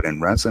 But in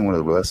wrestling, one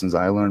of the lessons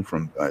I learned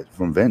from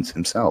Vince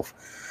himself.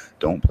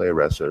 Don't play a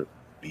wrestler,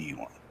 be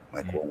one.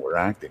 Like, when we're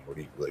acting,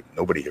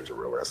 nobody here's a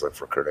real wrestler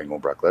for Kurt Angle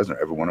and Brock Lesnar.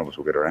 Every one of us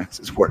will get our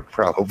asses worked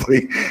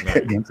probably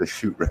against a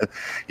shoot,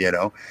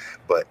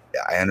 But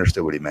I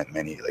understood what he meant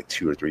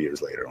 2 or 3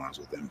 years later when I was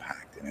with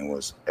Impact. And it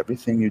was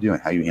everything you do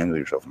and how you handle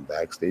yourself from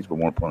backstage, but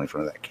more importantly, in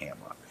front of that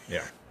camera.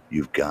 Yeah.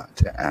 You've got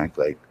to act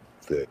like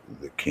the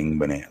King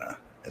Banana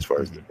as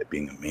far as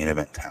being a main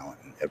event talent,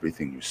 and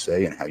everything you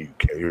say and how you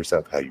carry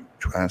yourself, how you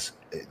dress,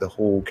 the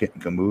whole kit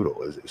and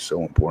caboodle is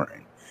so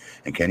important.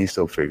 And Kenny's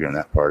still figuring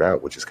that part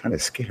out, which is kind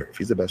of scary. If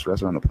he's the best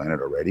wrestler on the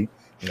planet already,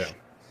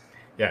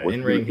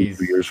 in ring, he's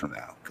 2 years from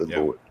now. Good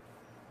Lord.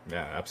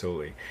 Yeah,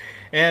 absolutely.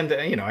 And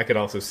I could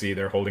also see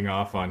they're holding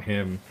off on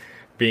him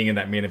being in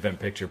that main event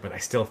picture, but I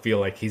still feel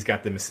like he's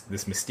got this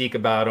mystique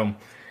about him.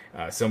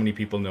 So many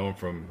people know him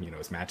from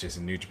his matches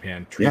in New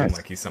Japan. Treat him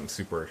like he's something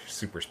super,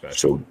 super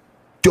special. So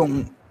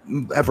don't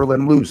ever let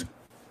him lose.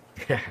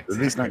 Yeah,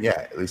 exactly.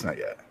 At least not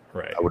yet.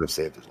 Right. I would have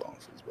saved his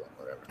losses, but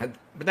whatever.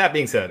 But that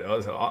being said, it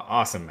was an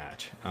awesome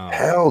match.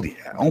 Hell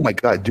yeah! Oh my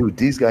god, dude,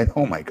 these guys!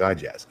 Oh my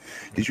god, yes.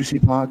 Did you see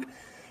Pac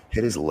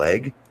hit his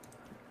leg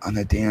on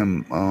that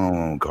damn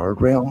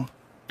guardrail?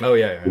 Oh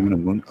yeah.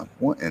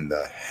 What in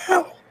the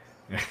hell?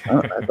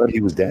 I thought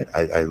he was dead.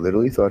 I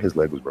literally thought his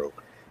leg was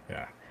broke.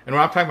 Yeah. And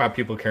when I'm talking about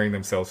people carrying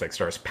themselves like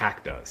stars,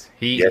 Pac does.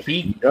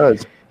 He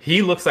does.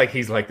 He looks like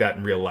he's like that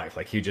in real life.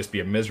 Like he'd just be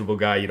a miserable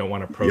guy. You don't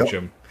want to approach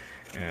him.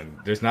 And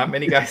there's not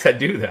many guys that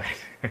do that.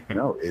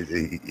 No,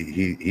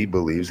 he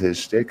believes his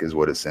shtick is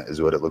what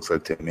it looks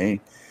like to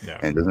me. Yeah.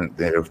 And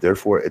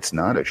therefore it's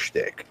not a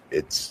shtick.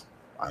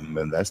 I'm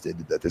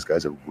invested that this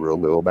guy's a real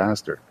little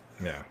bastard.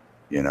 Yeah.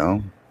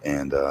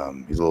 And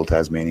he's a little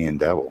Tasmanian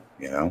devil.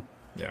 Yeah.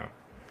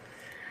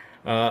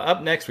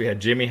 Up next, we had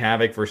Jimmy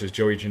Havoc versus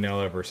Joey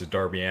Janela versus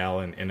Darby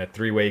Allin in a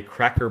 3-way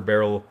Cracker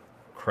Barrel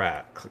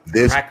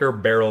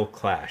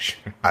clash.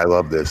 I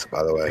love this,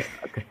 by the way.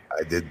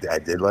 I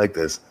did like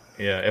this.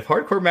 Yeah, if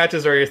hardcore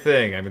matches are your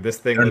thing, I mean, this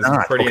thing was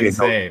pretty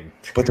insane. No,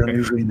 but they're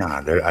usually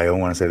not. I don't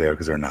want to say they are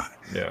because they're not.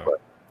 Yeah. But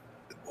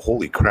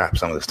holy crap,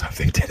 some of the stuff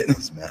they did in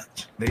this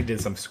match. They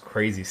did some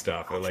crazy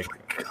stuff.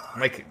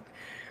 Like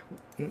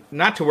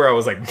not to where I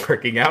was like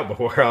freaking out, but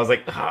where I was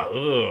like,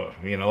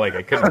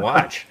 I couldn't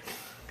watch.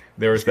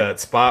 There was that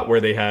spot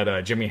where they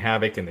had Jimmy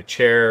Havoc in the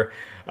chair.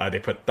 They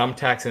put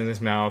thumbtacks in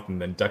his mouth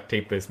and then duct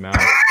tape his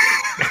mouth.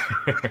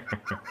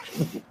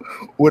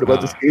 What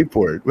about the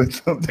skateboard with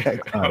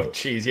thumbtacks on it? Oh,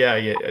 jeez,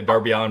 yeah.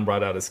 Darby Allin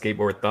brought out a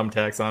skateboard with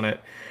thumbtacks on it.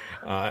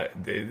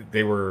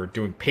 They were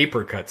doing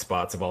paper cut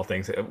spots of all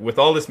things. With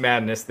all this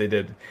madness, they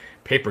did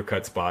paper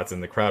cut spots,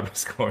 and the crowd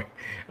was going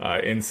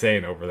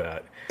insane over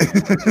that.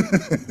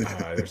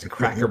 There's a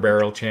Cracker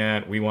Barrel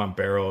chant. We want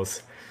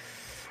barrels.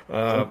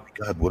 Oh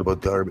my God, what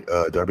about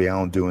Darby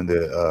Allin doing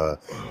the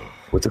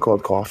what's it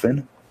called,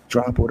 coffin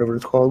drop, whatever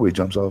it's called, where he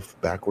jumps off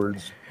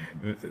backwards?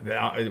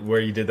 Where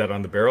you did that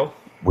on the barrel?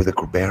 With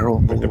a barrel?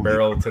 With the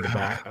barrel to the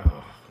back.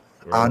 Oh,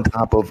 on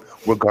top of,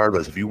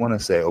 regardless, if you want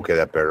to say, okay,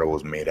 that barrel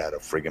was made out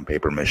of friggin'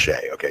 paper mache,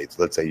 okay,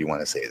 so let's say you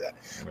want to say that.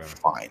 Yeah.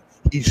 Fine.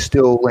 He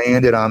still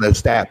landed on the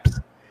steps.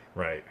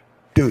 Right.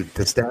 Dude,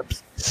 the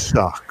steps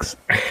sucks.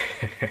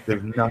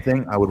 There's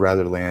nothing I would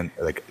rather land,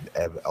 like,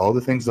 all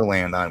the things to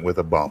land on with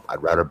a bump.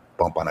 I'd rather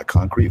bump on a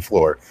concrete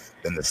floor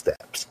than the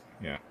steps.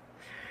 Yeah.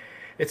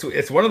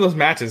 It's one of those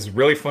matches,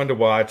 really fun to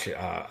watch.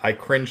 I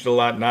cringed a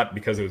lot, not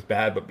because it was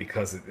bad, but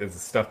because the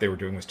stuff they were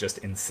doing was just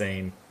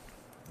insane.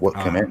 What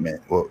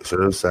commitment, what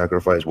sort of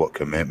sacrifice, what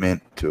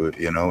commitment to it,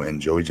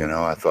 and Joey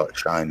Janela, I thought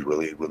shined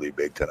really, really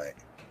big tonight.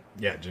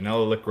 Yeah,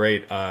 Janela looked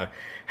great.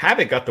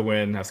 Havoc got the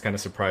win. I was kind of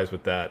surprised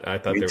with that. I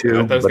thought Me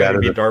it was going to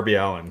be Darby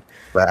Allin.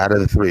 But out of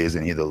the three,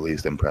 isn't he the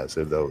least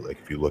impressive, though? Like,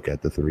 if you look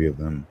at the three of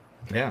them.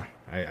 Yeah,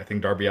 I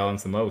think Darby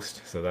Allin's the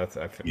most. So that's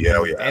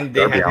yeah. And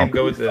they had him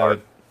go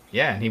to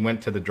and he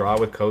went to the draw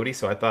with Cody.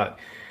 So I thought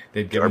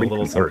they'd give him a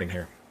little something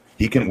here.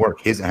 He can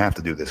work. He doesn't have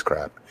to do this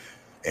crap.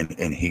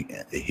 And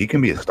he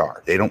can be a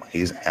star. He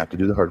doesn't have to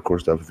do the hardcore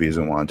stuff if he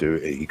doesn't want to.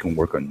 He can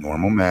work a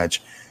normal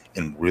match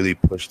and really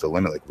push the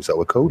limit, like we saw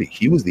with Cody.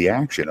 He was the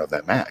action of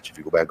that match. If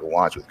you go back and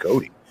watch with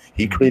Cody,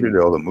 he created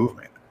all the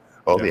movement,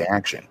 all the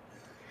action.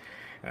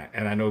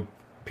 And I know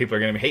people are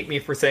going to hate me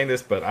for saying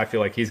this, but I feel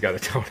like he's got to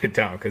tone it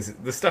down because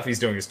the stuff he's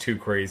doing is too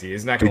crazy.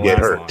 He's not going to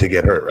last long. To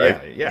get hurt,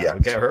 right? Yeah, yes.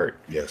 Get hurt.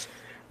 Yes.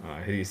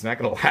 He's not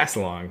going to last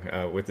long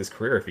with his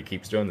career if he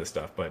keeps doing this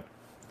stuff, but.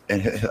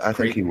 And I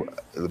think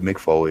Mick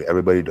Foley,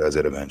 everybody does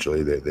it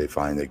eventually. They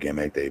find the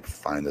gimmick, they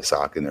find the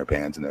sock in their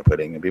pants, and they're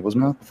putting it in people's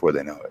mouth before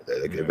they know it.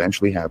 It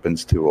eventually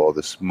happens to all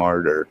the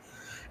smarter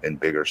and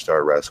bigger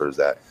star wrestlers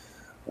that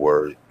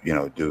were,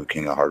 do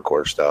King of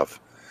Hardcore stuff.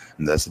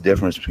 And that's the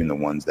difference between the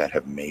ones that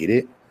have made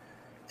it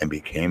and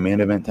became main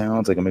event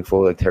talents, like a Mick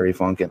Foley, like Terry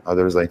Funk, and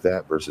others like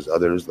that, versus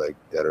others like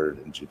that are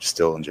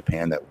still in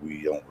Japan that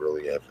we don't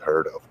really have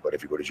heard of. But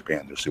if you go to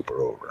Japan, they're super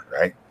over,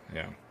 right?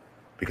 Yeah.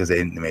 Because they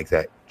didn't make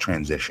that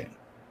transition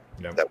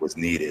that was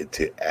needed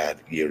to add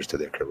years to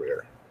their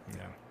career.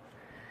 Yeah.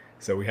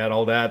 So we had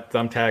all that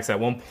thumbtacks. At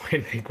one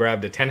point, they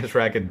grabbed a tennis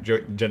racket.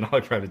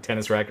 Janela grabbed a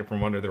tennis racket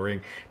from under the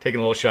ring, taking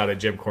a little shot at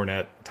Jim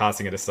Cornette,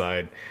 tossing it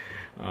aside.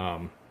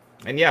 I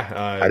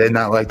did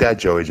not like that,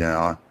 Joey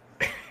Janela.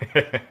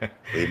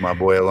 Leave my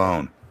boy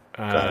alone.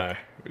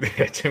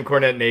 Jim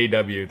Cornette and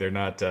AEW, they're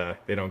not.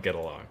 They don't get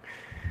along.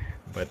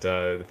 But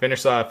the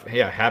finish off,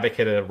 Havoc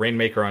hit a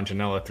Rainmaker on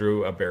Janela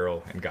through a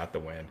barrel and got the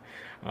win.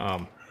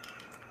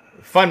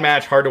 Fun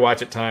match, hard to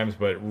watch at times,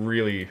 but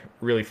really,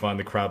 really fun.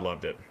 The crowd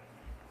loved it.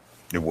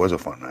 It was a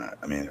fun match.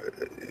 I mean,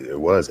 it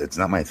was. It's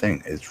not my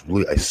thing. It's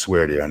really, I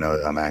swear to you, I know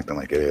I'm acting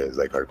like it is,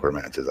 like hardcore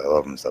matches. I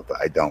love them and stuff,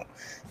 but I don't.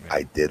 Yeah.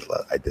 I did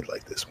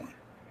like this one.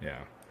 Yeah.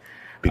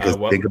 Because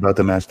think about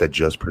the match that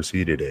just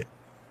preceded it.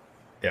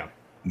 Yeah.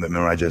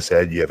 Remember I just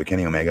said you have a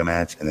Kenny Omega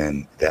match, and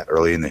then that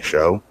early in the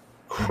show,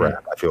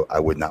 crap. I feel I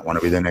would not want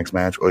to be the next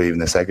match or even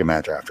the second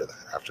match after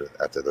that,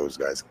 after those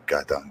guys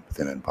got done with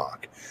Finn and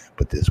Pac.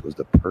 But this was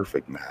the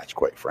perfect match,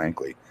 quite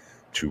frankly,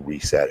 to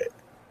reset it.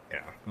 Yeah.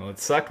 Well, it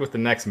sucked with the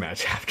next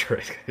match after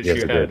it. Yes,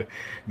 you had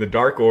the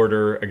Dark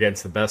Order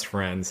against the Best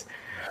Friends.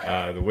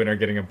 The winner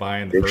getting a bye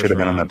in the first round. It should have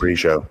been on the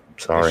pre-show.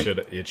 Sorry.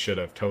 It should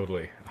have,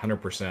 totally.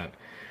 100%.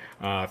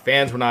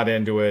 Fans were not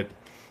into it.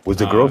 Was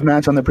the girls'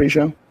 match on the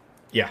pre-show?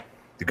 Yeah.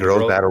 The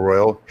girls' Battle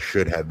Royal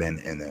should have been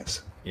in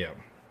this. Yeah.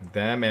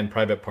 Them and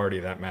Private Party,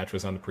 that match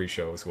was on the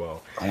pre-show as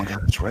well. Oh my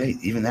God, that's right.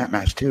 Even that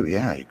match too.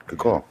 Yeah, good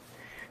call.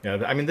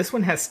 Yeah, I mean, this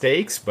one has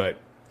stakes, but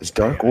it's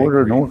Dark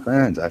Order. No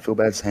offense, I feel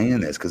bad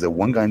saying this because the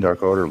one guy in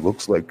Dark Order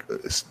looks like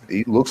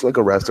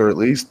a wrestler at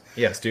least.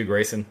 Yeah, Stu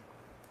Grayson.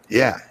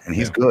 Yeah, and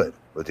he's good.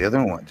 But the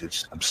other one,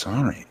 I'm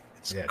sorry,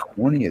 it's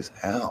corny as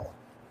hell.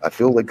 I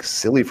feel like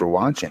silly for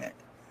watching it.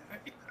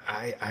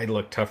 I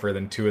look tougher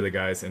than two of the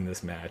guys in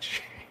this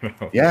match.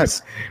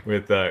 Yes,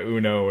 with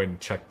Uno and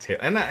Chuck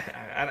Taylor, and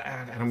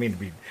I don't mean to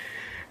be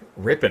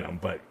ripping them,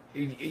 but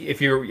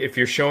if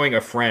you're showing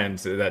a friend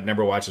that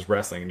never watches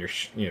wrestling and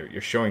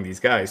you're showing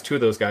these guys, two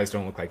of those guys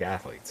don't look like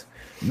athletes.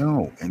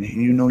 No, and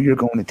you're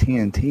going to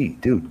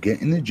TNT, dude.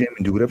 Get in the gym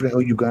and do whatever the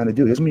hell you got to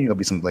do. It doesn't mean you're gonna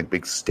be some like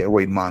big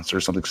steroid monster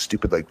or something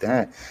stupid like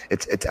that.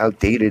 It's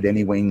outdated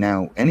anyway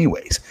now,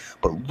 anyways.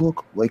 But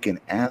look like an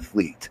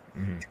athlete.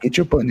 Mm-hmm. Get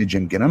your butt in the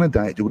gym, get on a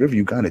diet, do whatever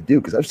you got to do.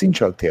 Because I've seen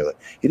Chuck Taylor.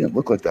 He didn't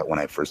look like that when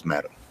I first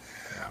met him.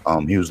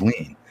 Yeah. He was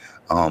lean.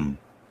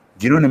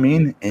 Do you know what I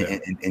mean?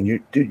 And you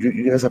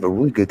guys have a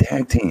really good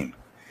tag team.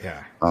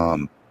 Yeah.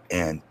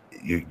 And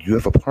you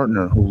have a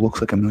partner who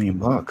looks like $1 million.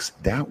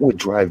 That would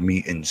drive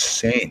me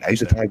insane. I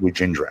used to tag with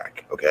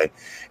Jindrak, okay?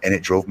 And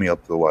it drove me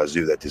up the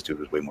wazoo that this dude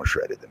was way more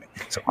shredded than me.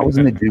 So I was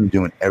in the gym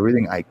doing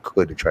everything I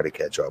could to try to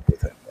catch up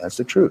with him. That's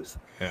the truth.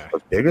 Yeah. I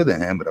was bigger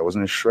than him, but I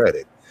wasn't as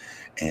shredded.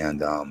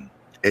 And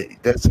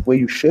that's the way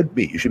you should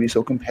be. You should be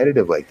so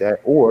competitive like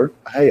that. Or,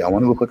 hey, I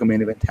want to look like a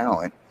main event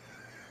talent,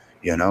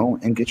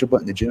 and get your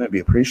butt in the gym and be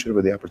appreciative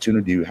of the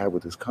opportunity you have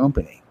with this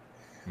company.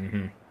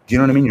 Mm-hmm. Do you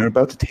know what I mean? You're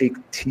about to take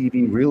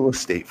TV real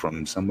estate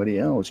from somebody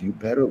else. You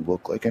better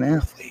look like an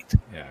athlete.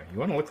 Yeah, you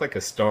want to look like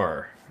a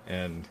star.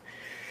 And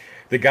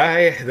the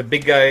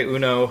big guy,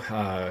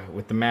 Uno,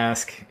 with the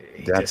mask,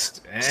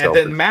 and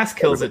the mask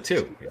kills it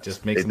too. It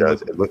just makes it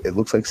does. It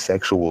looks like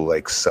sexual,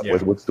 what's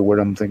the word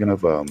I'm thinking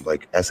of?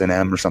 Like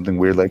S&M or something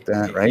weird like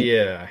that, right?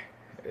 Yeah.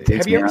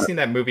 Have you ever seen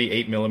that movie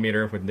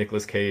 8mm with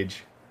Nicolas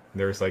Cage?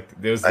 There was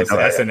this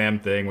S&M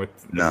thing with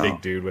the big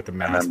dude with the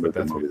mask. I remember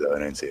the movie though. I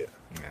didn't see it.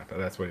 Yeah, but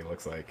that's what he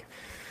looks like.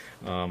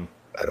 I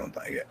don't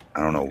like it. I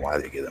don't know why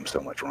they give them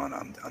so much run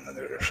on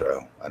their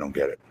show. I don't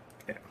get it.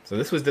 Yeah. So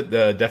this was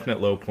the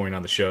definite low point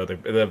on the show.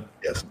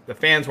 The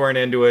fans weren't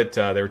into it.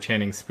 They were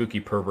chanting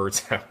 "spooky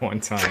perverts" at one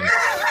time.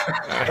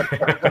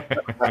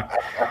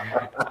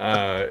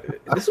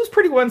 This was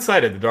pretty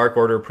one-sided. The Dark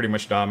Order pretty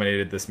much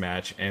dominated this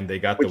match, and they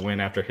got the win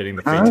after hitting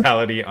the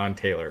fatality on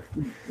Taylor.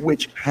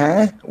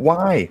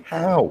 Why?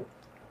 How?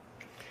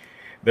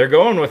 They're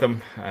going with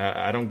him.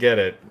 I don't get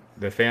it.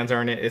 The fans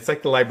aren't. It's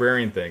like the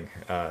librarian thing.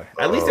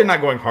 At least they're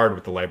not going hard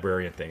with the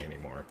librarian thing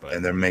anymore. But.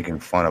 And they're making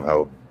fun of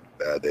how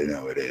bad they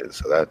know it is.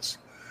 So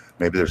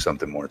maybe there's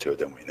something more to it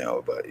than we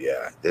know. But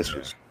yeah,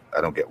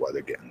 I don't get why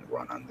they're getting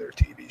run on their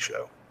TV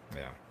show.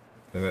 Yeah.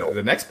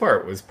 The next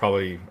part was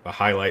probably a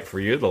highlight for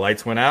you. The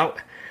lights went out,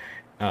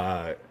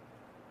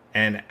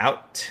 and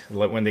out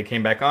when they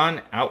came back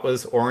on, out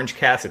was Orange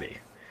Cassidy.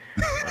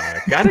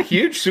 Got a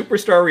huge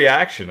superstar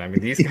reaction. I mean,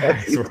 these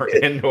guys were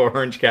into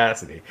Orange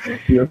Cassidy.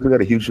 You also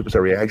got a huge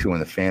superstar reaction when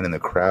the fan in the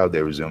crowd,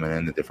 they were zooming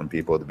in to different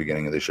people at the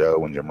beginning of the show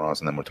when Jim Ross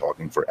and them were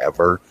talking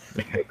forever,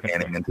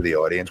 panning into the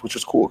audience, which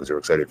was cool because they were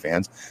excited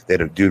fans. They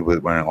had a dude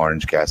wearing an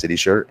Orange Cassidy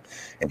shirt,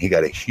 and he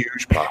got a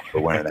huge pop for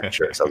wearing that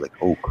shirt. So I was like,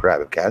 oh,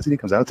 crap. If Cassidy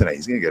comes out tonight,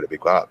 he's going to get a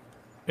big pop.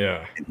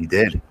 Yeah. And he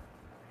did.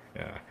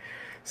 Yeah.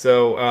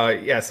 So,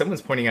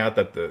 someone's pointing out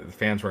that the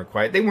fans weren't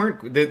quiet. They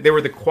weren't. They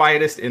were the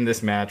quietest in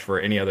this match for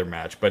any other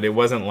match, but it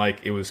wasn't like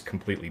it was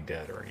completely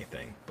dead or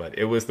anything. But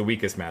it was the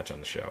weakest match on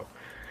the show.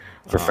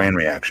 For fan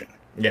reaction.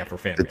 Yeah, for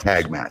fan reaction. The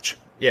tag match.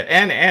 Yeah,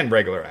 and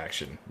regular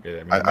action.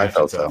 I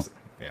felt so.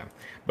 Yeah.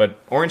 But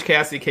Orange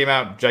Cassidy came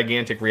out,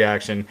 gigantic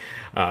reaction.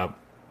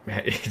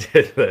 He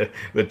did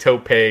the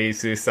tope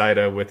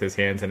suicida with his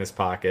hands in his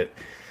pocket.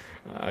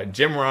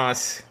 Jim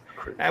Ross...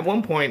 At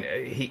one point,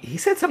 he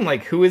said something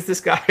like, "Who is this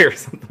guy?" or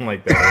something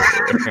like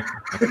that.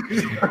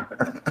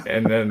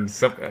 And then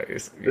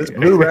this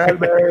blue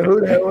raspberry, who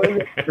the hell is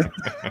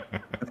it?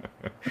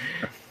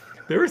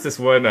 There was this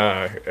one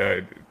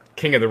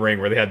King of the Ring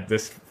where they had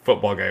this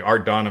football guy,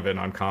 Art Donovan,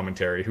 on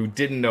commentary who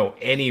didn't know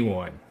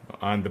anyone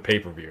on the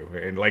pay-per-view.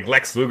 And like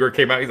Lex Luger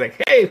came out, he's like,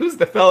 "Hey, who's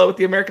the fella with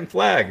the American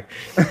flag?"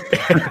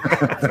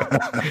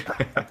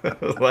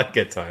 Like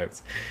at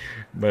times.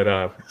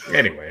 But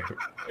anyway,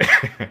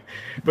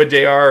 but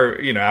JR,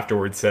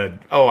 afterwards said,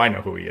 "Oh, I know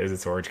who he is.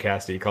 It's Orange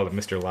Cassidy." He called him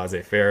Mr.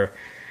 Laissez-faire.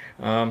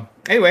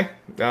 Anyway,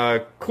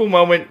 cool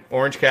moment,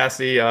 Orange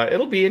Cassidy.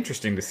 It'll be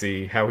interesting to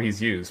see how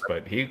he's used,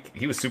 but he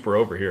was super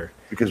over here.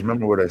 Because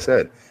remember what I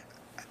said.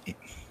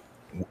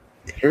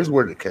 Here's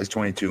where the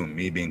catch-22 and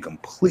me being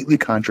completely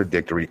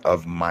contradictory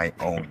of my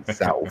own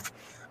self,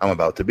 I'm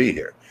about to be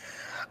here.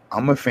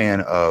 I'm a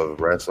fan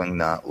of wrestling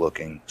not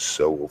looking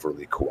so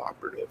overly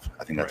cooperative.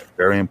 I think that's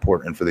very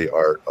important for the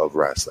art of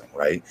wrestling,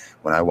 right?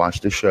 When I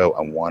watch the show,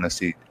 I want to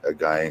see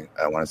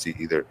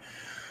either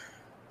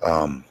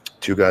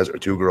two guys or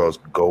two girls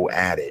go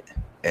at it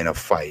in a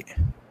fight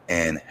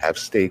and have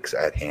stakes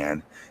at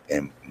hand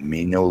and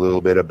me know a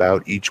little bit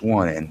about each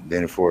one and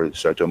then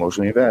start to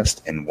emotionally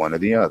invest in one or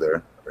the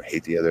other or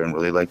hate the other and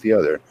really like the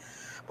other.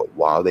 But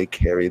while they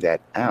carry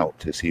that out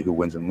to see who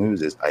wins and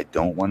loses, I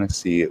don't want to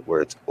see it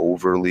where it's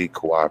overly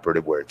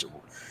cooperative, where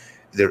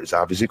there's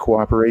obviously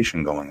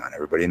cooperation going on.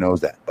 Everybody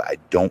knows that. But I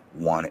don't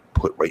want it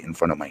put right in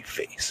front of my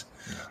face,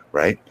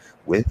 right?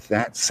 With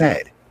that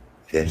said,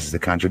 this is the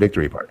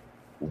contradictory part.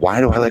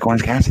 Why do I like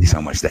Orange Cassidy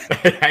so much then?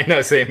 I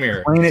know, same here.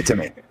 Explain it to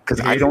me,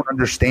 because I don't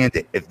understand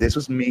it. If this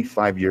was me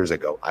 5 years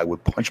ago, I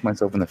would punch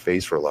myself in the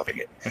face for loving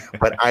it.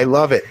 But I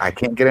love it. I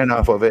can't get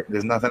enough of it.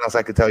 There's nothing else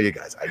I could tell you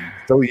guys. I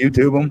still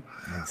YouTube them.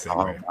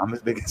 I'm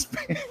his biggest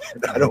fan.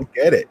 I don't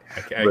get it.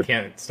 I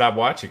can't stop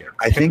watching it.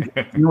 I think,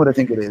 you know what I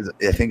think it is?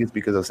 I think it's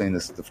because I was saying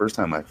this is the first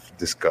time I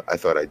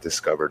thought I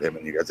discovered him,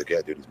 and you guys are like,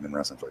 yeah, dude, he's been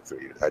wrestling for like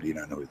 3 years. How do you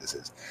not know who this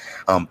is?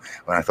 When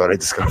I thought I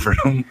discovered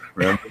him,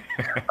 remember?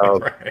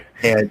 Right.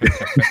 And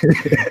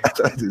I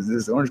thought,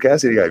 this Orange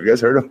Cassidy guy, have you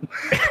guys heard of him?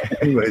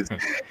 Anyways,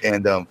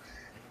 and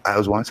I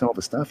was watching all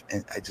the stuff,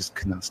 and I just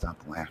could not stop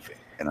laughing.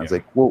 And I was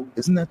like, well,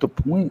 isn't that the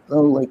point,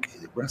 though? Like,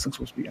 wrestling's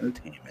supposed to be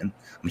entertainment.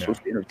 I'm supposed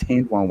to be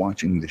entertained while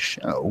watching the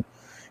show.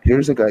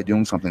 here's a guy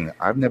doing something that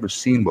I've never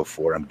seen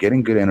before. I'm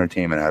getting good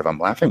entertainment out of it. I'm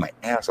laughing my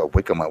ass. I'll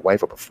wake up my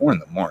wife up at 4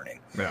 a.m.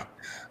 Yeah.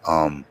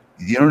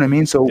 You know what I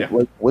mean? So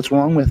what's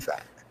wrong with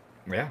that?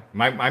 Yeah.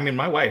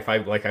 My wife, I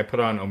put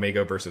on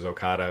Omega versus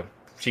Okada.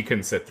 She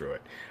couldn't sit through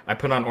it. I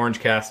put on Orange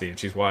Cassidy and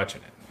she's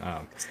watching it.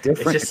 It's different.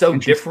 It's just so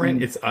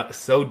different. It's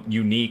so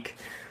unique.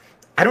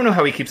 I don't know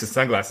how he keeps his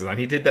sunglasses on.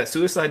 He did that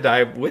suicide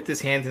dive with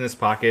his hands in his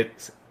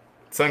pocket,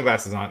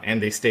 sunglasses on,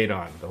 and they stayed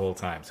on the whole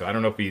time. So I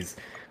don't know if he's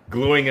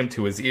gluing them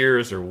to his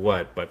ears or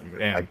what, but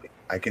man.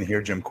 I can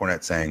hear Jim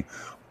Cornette saying,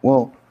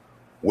 well,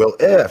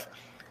 if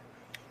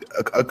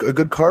a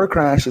good car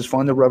crash is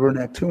fun to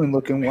rubberneck too and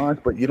look and watch,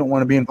 but you don't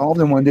want to be involved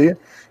in one, do you?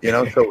 You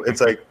know, so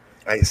it's like,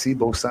 I see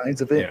both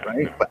sides of it,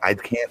 right? No. But I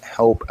can't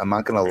help. I'm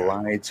not going to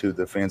lie to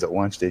the fans that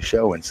watch this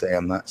show and say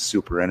I'm not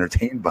super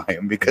entertained by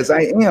him, because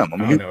I am.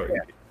 I'm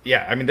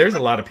Yeah, I mean, there's a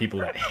lot of people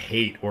that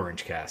hate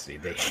Orange Cassidy.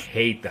 They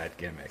hate that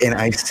gimmick. And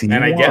I see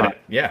and I get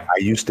it. Yeah. I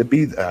used to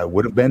be, I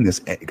would have been this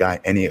guy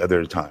any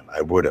other time.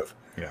 I would have.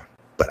 Yeah.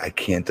 But I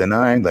can't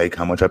deny, like,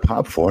 how much I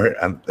pop for it.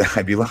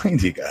 I'd be lying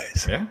to you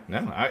guys. Yeah,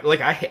 no.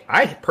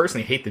 I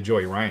personally hate the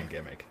Joey Ryan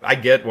gimmick. I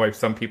get why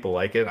some people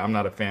like it. I'm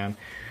not a fan.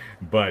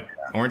 But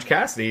Orange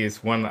Cassidy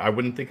is one I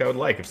wouldn't think I would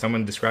like. If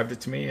someone described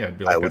it to me, I'd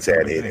be like, I would say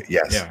I'd hate it.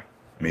 Yes. Yeah.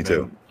 Me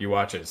too. You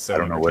watch it. So I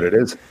don't know what it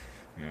is.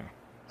 Yeah.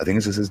 I think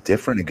it's just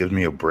different. It gives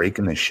me a break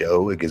in the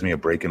show. It gives me a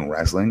break in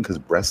wrestling, because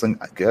wrestling,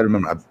 I gotta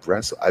remember,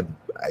 I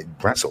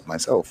wrestled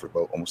myself for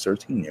about almost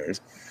 13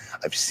 years.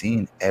 I've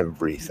seen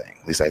everything.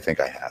 At least I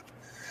think I have.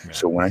 Yeah.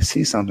 So when I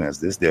see something that's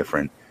this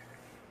different,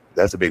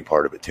 that's a big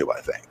part of it too,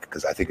 I think,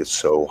 because I think it's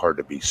so hard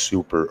to be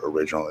super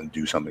original and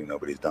do something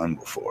nobody's done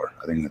before.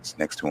 I think that's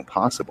next to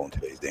impossible in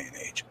today's day and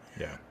age.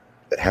 Yeah.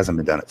 That hasn't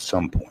been done at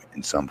some point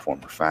in some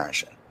form or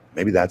fashion.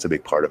 Maybe that's a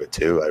big part of it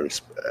too. I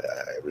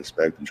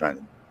respect and trying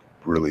to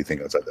really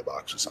think outside the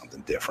box with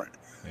something different.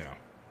 Yeah.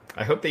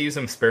 I hope they use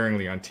them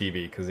sparingly on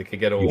TV, because it could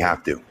get old. You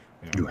have to.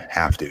 Yeah. You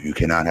have to. You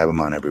cannot have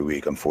them on every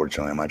week,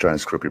 unfortunately. I'm not trying to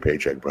screw your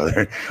paycheck,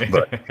 brother.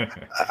 But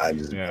I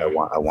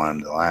want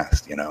them to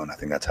last, you know, and I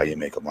think that's how you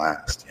make them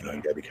last. You know,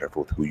 you got to be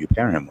careful with who you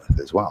pair him with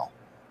as well.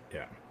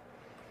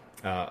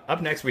 Yeah.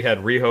 Up next, we had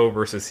Riho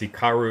versus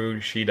Hikaru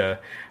Shida,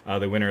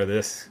 the winner of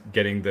this,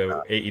 getting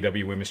the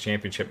AEW Women's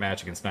Championship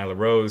match against Nyla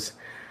Rose.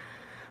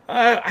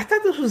 I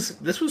thought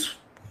this was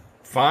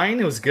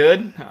fine. It was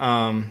good.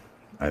 I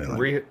didn't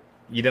like it.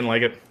 You didn't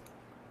like it?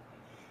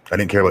 I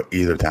didn't care about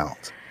either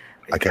talent.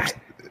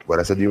 What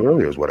I said to you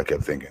earlier is what I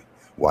kept thinking.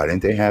 Why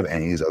didn't they have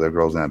any of these other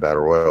girls in that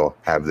Battle Royal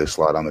have this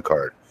slot on the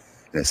card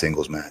in a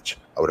singles match?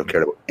 I would have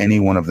cared about any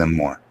one of them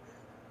more.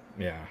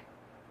 Yeah.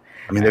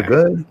 I mean, they're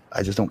good.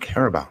 I just don't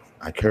care about them.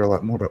 I care a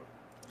lot more about,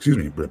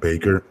 Britt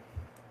Baker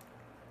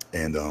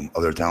and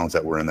other talents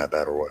that were in that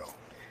Battle Royal.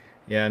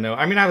 Yeah, no,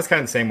 I mean, I was kind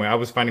of the same way. I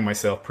was finding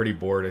myself pretty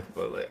bored.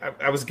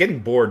 I was getting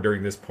bored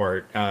during this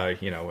part,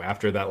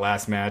 after that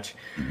last match.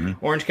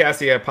 Mm-hmm. Orange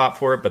Cassidy, I popped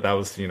for it, but that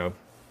was,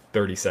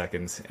 30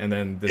 seconds. And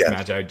then this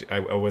match, I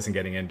wasn't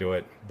getting into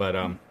it. But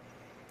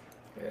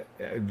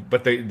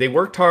they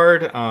worked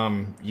hard.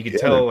 You could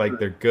tell,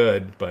 they're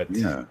good. But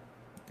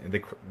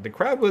the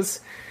crowd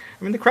was,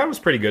 the crowd was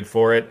pretty good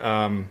for it.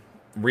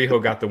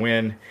 Riho got the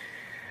win.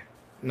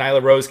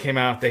 Nyla Rose came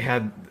out. They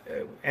had,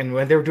 and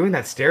when they were doing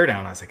that stare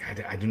down, I was like,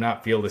 I do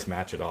not feel this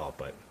match at all.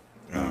 But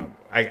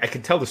I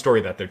could tell the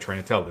story that they're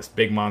trying to tell. This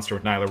big monster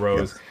with Nyla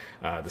Rose,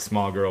 the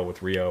small girl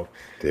with Riho.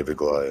 David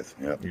Goliath.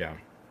 Yep. Yeah.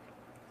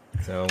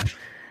 So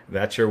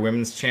that's your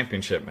women's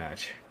championship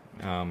match.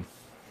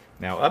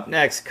 Now up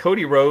next,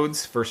 Cody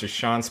Rhodes versus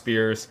Shawn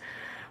Spears,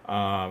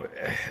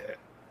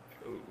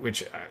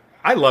 which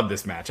I love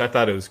this match. I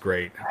thought it was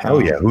great.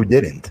 Hell yeah, who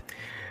didn't?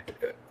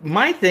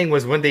 My thing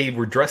was when they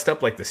were dressed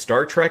up like the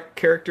Star Trek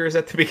characters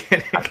at the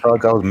beginning. I felt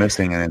like I was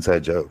missing an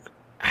inside joke.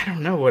 I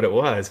don't know what it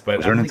was, but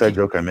was there an inside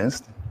joke I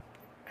missed?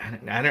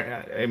 I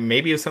don't.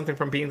 Maybe it was something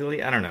from Being the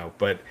Elite. I don't know,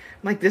 but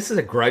this is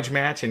a grudge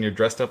match, and you're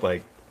dressed up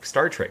like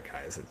Star Trek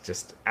guys. It's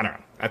just, I don't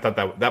know. I thought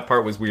that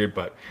part was weird,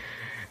 but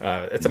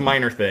it's a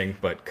minor thing.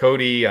 But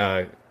Cody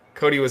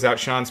was out.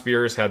 Shawn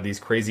Spears had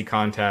these crazy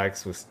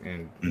contacts,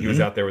 and he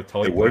was out there with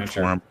Tully Blanchard. It worked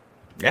for him.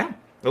 Yeah,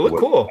 it looked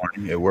cool.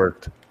 It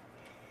worked.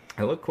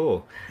 It looked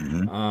cool.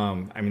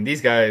 Mm-hmm.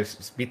 These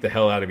guys beat the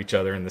hell out of each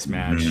other in this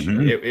match.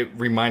 Mm-hmm. It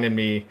reminded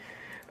me,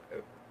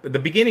 the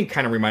beginning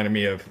kind of reminded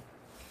me of,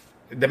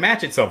 the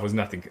match itself was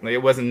nothing.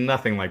 It wasn't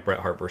nothing like Bret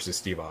Hart versus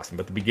Steve Austin.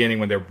 But the beginning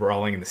when they were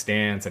brawling in the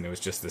stands and it was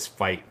just this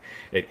fight,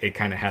 it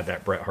kind of had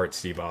that Bret Hart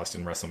Steve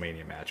Austin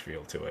WrestleMania match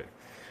feel to it.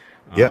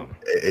 Yeah,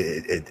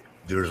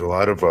 there's a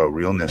lot of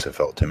realness. It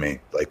felt to me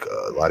like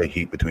a lot of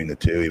heat between the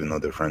two, even though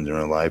they're friends in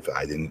real life.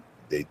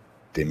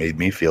 They made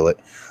me feel it.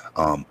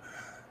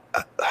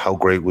 How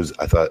great was,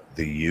 I thought,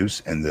 the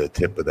use and the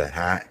tip of the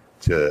hat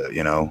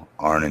to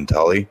Arn and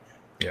Tully.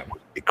 Yeah,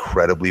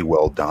 incredibly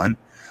well done.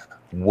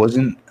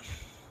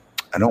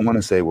 I don't want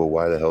to say, well,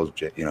 why the hell is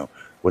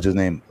what's his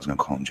name? I was going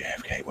to call him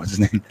JFK. What's his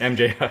name?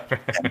 MJF.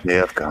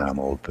 MJF. God, I'm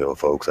old,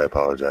 folks. I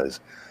apologize.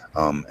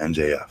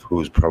 MJF,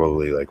 who's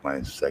probably like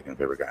my second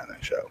favorite guy on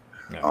that show.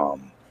 Yeah.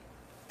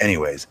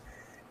 Anyways,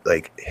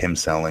 like him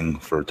selling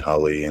for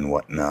Tully and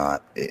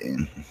whatnot.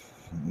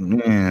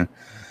 Yeah,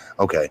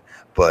 okay,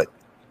 but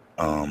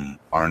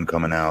Arn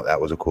coming out, that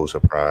was a cool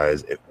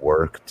surprise. It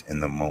worked in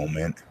the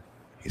moment.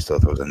 He still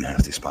throws a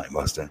nasty spine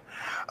buster.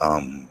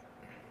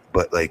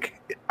 But like,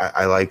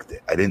 I liked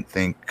it. I didn't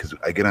think, because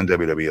I get on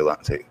WWE a lot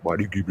and say, why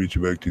do you keep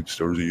reaching back to the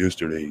stars of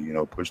yesterday? You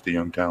know, push the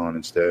young talent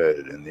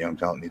instead. And the young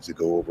talent needs to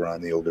go over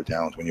on the older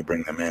talents when you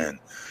bring them in.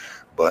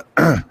 But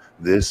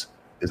this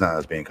is not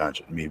us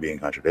me being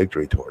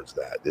contradictory towards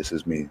that. This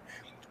is me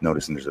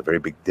noticing there's a very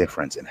big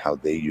difference in how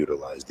they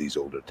utilize these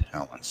older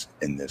talents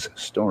in this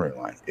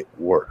storyline. It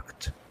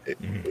worked.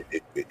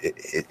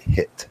 It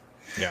hit.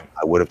 Yeah.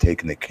 I would have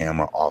taken the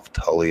camera off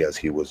Tully as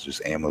he was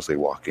just aimlessly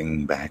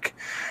walking back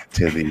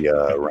to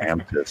the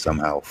ramp to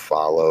somehow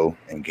follow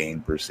and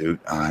gain pursuit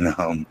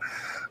on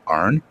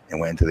Arn and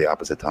went into the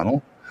opposite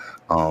tunnel.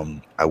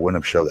 I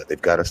wouldn't have showed that. They've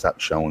got to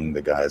stop showing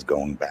the guys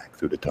going back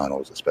through the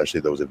tunnels,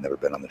 especially those who've never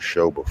been on the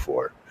show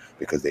before,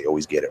 because they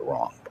always get it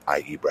wrong,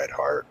 i.e. Bret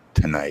Hart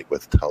tonight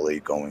with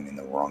Tully going in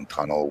the wrong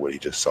tunnel where he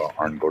just saw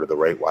Arn go to the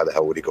right. Why the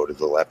hell would he go to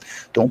the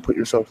left? Don't put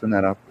yourself in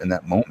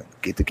that moment.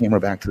 Get the camera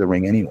back to the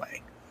ring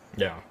anyway.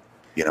 Yeah.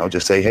 You know,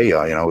 just say, hey,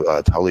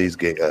 Tully's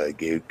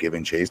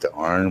giving chase to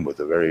Arn with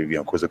a very,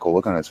 quizzical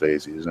look on his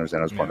face. He doesn't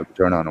understand what's going to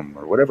turn on him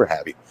or whatever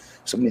have you.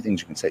 So many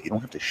things you can say. You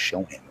don't have to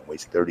show him and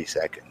waste 30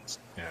 seconds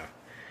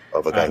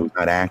of a guy who's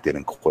not acted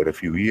in quite a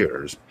few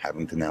years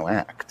having to now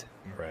act.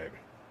 Right.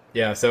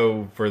 Yeah,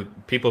 so for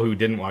people who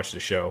didn't watch the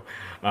show,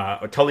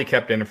 Tully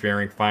kept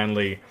interfering.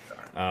 Finally,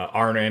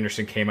 Arn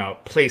Anderson came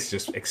out. Place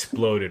just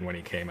exploded when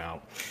he came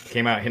out.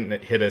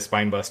 Hit a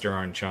spine buster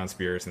on Shawn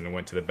Spears, and then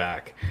went to the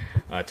back.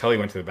 Tully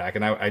went to the back,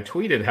 and I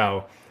tweeted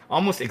how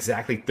almost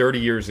exactly 30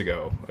 years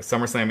ago,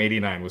 SummerSlam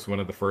 '89 was one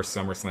of the first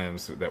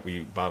SummerSlams that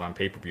we bought on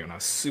pay-per-view, and I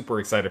was super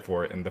excited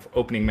for it. And the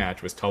opening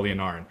match was Tully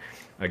and Arn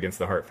against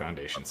the Hart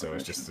Foundation, so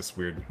it's just this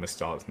weird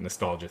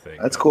nostalgia thing.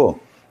 That's cool.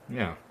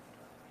 Yeah.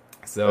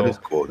 So that is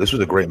cool. This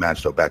was a great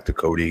match, though. Back to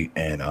Cody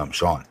and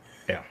Shawn.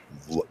 Yeah.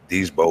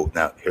 These both.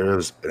 Now,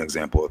 here's an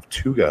example of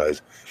two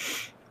guys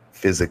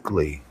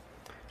physically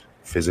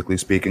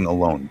speaking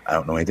alone. I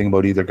don't know anything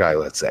about either guy,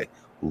 let's say.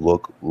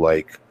 Look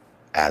like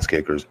ass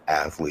kickers,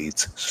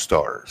 athletes,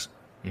 stars.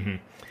 Mm-hmm.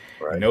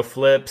 Right? No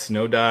flips,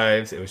 no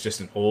dives. It was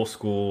just an old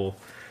school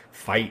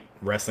fight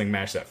wrestling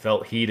match that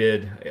felt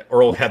heated.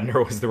 Earl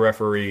Hebner was the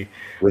referee.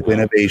 With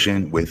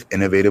innovation, with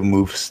innovative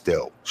moves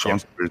still. Shawn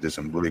Spears did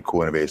some really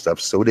cool innovative stuff.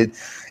 So did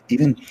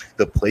even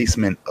the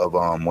placement of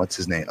what's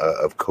his name?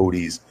 Of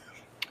Cody's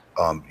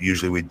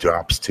usually he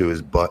drops to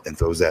his butt and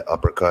throws that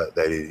uppercut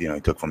that he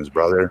took from his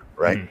brother,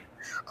 right?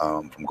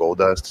 From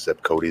Goldust,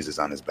 except Cody's is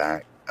on his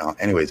back.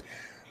 Anyways,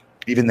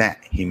 even that,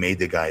 he made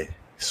the guy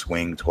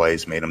swing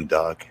twice, made him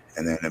duck,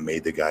 and then it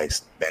made the guy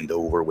bend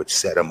over, which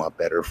set him up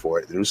better for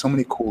it. There were so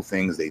many cool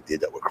things they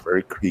did that were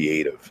very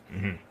creative,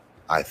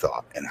 I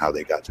thought, and how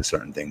they got to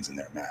certain things in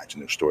their match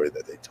and their story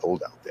that they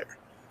told out there.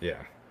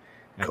 Yeah.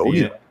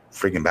 Cody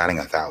freaking batting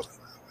 1,000,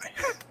 by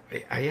the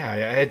way. I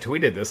had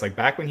tweeted this, like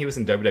back when he was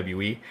in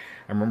WWE.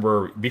 I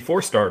remember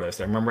before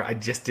Stardust, I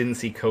just didn't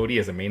see Cody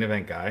as a main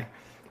event guy.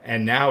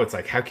 And now it's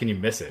like, how can you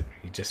miss it?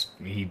 He just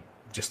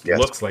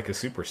looks like a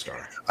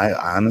superstar. I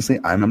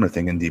remember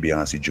thinking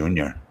DiBiase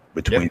Jr.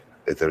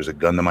 If there was a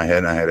gun to my head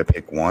and I had to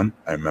pick one,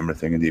 I remember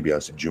thinking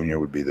DiBiase Jr.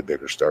 would be the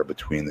bigger star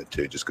between the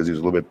two, just because he was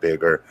a little bit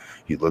bigger.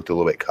 He looked a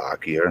little bit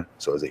cockier.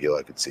 So as a heel,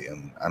 I could see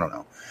him. I don't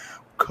know.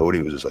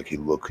 Cody was just like,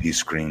 he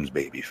screams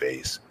baby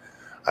face,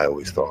 I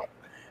always thought.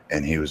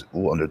 And he was a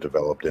little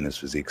underdeveloped in his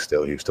physique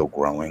still. He was still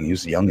growing. He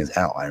was young as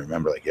hell. I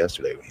remember like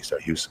yesterday when he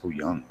started, he was so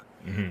young.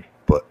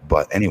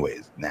 But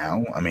anyways,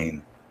 now, I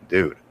mean,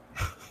 dude,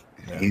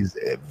 he's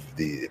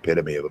the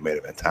epitome of a main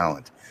event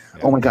talent.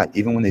 Yeah. Oh my God!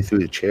 Even when they threw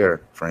the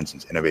chair, for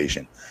instance,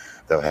 innovation,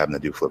 that were having to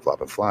do flip flop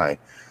and fly,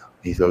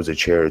 he throws a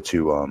chair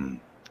to.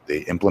 They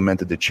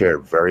implemented the chair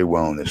very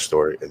well in this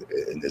story,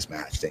 in this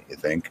match, don't you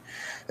think?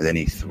 And then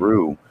he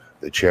threw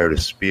the chair to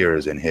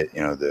Spears and hit,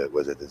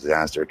 the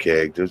disaster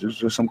kick.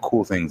 There's some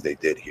cool things they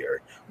did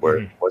here, where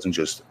it wasn't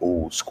just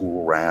old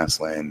school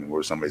wrestling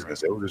where somebody's gonna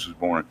say, "Oh, this is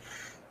boring."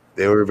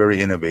 They were very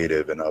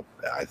innovative and up,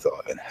 I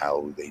thought, in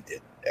how they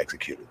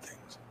executed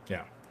things.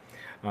 Yeah.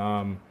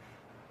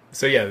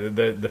 So yeah,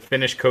 the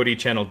Finnish Cody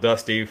channeled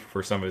Dusty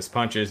for some of his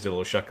punches. Did a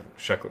little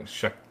shuckle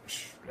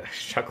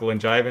and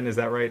jiving. Is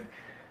that right?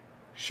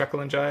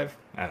 Shuckle and jive?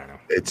 I don't know.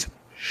 It's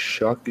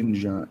shuck and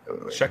jive.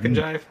 Shuck and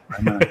jive.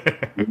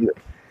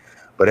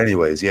 But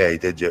anyways, yeah, he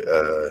did.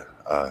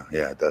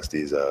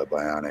 Dusty's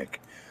bionic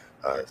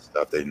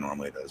stuff that he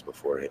normally does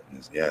before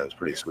hitting. It was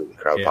pretty sweet. The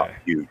crowd popped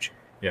huge.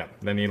 Yeah.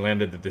 Then he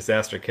landed the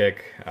disaster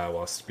kick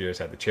while Spears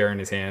had the chair in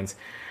his hands.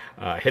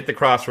 Hit the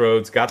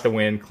crossroads, got the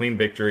win, clean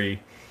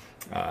victory.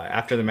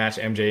 After the match,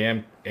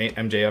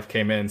 MJF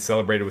came in,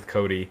 celebrated with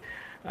Cody,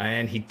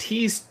 and he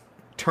teased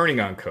turning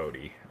on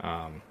Cody,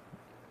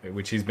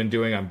 which he's been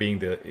doing on being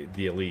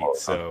the elite.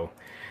 So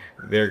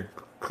they're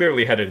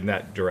clearly headed in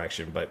that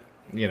direction. But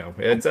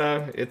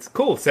it's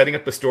cool setting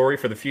up the story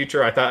for the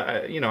future. I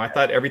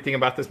thought everything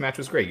about this match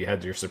was great. You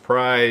had your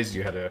surprise,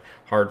 you had a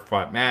hard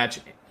fought match.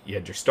 you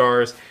had your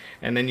stars,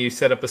 and then you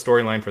set up the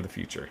storyline for the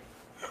future.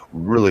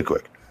 Really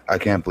quick, I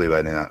can't believe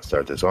I did not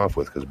start this off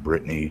with because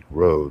Brandy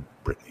Rhodes.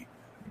 Brandy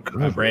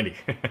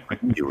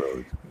Brandy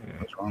Rhodes.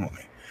 What's wrong with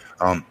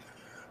me?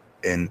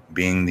 And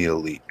being the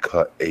elite,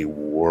 cut a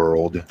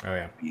world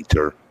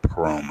beater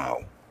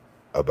promo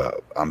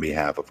on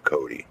behalf of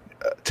Cody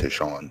to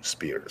Shawn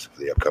Spears for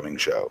the upcoming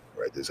show,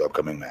 right? This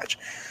upcoming match.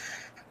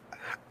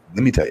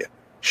 Let me tell you,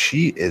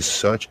 she is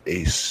such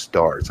a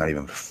star. It's not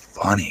even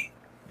funny.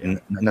 And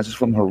not just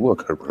from her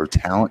look, her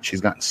talent.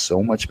 She's gotten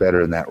so much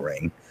better in that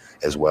ring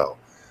as well.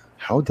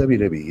 How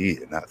WWE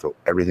did not throw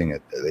everything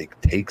it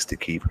takes to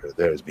keep her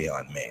there is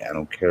beyond me. I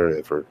don't care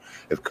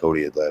if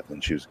Cody had left,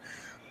 and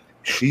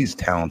she's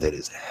talented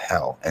as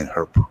hell. And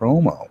her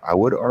promo, I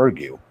would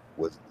argue,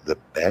 was the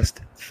best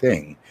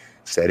thing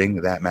setting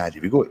that match.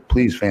 If you go,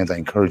 please, fans, I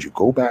encourage you,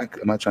 go back.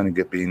 I'm not trying to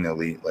get being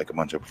elite like a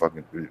bunch of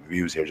fucking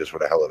views here just for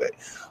the hell of it.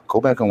 Go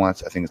back and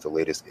watch. I think it's the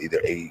latest, either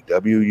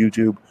AEW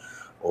YouTube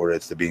or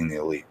it's the Being the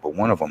Elite. But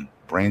one of them,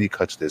 Brandy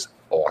cuts this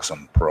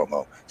awesome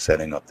promo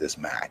setting up this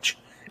match.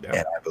 Yeah.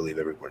 And I believe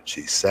every word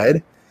she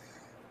said.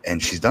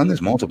 And she's done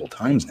this multiple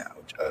times now,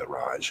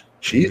 Raj.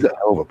 She's a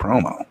hell of a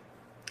promo.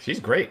 She's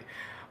great.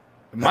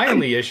 My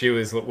only issue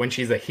is when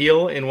she's a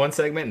heel in one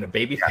segment and a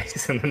baby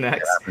face in the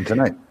next. It happened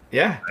tonight.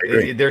 Yeah,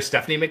 there's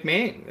Stephanie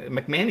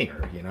McMahon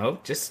her,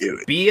 just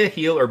be a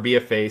heel or be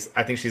a face.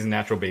 I think she's a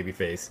natural baby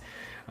face.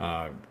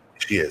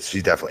 She is.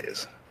 She definitely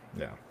is.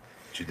 Yeah.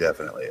 She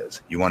definitely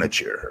is. You want to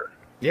cheer her.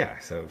 Yeah,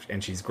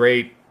 and she's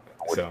great.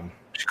 So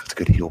she got a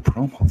good heel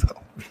promo,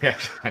 though. Yeah,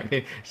 I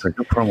mean, her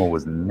promo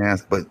was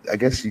nasty, but I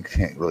guess you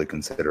can't really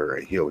consider her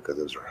a heel because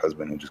it was her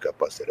husband who just got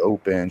busted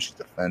open. She's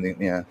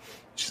defending. Yeah,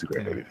 she's a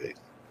great baby face.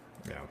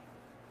 Yeah.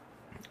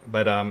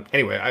 But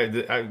anyway,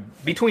 I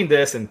between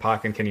this and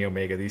Pac and Kenny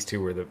Omega, these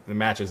two were the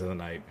matches of the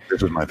night.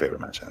 This was my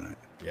favorite match of the night.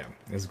 Yeah,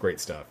 it was great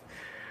stuff.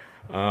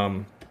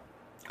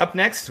 Up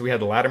next, we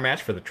had the ladder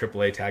match for the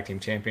AAA Tag Team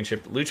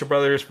Championship. Lucha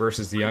Brothers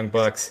versus the Young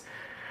Bucks.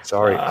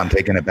 Sorry, I'm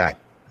taking it back.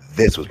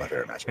 This was my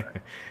favorite match of the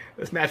night.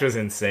 This match was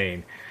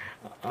insane.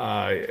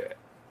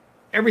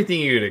 Everything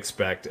you'd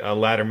expect, a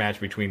ladder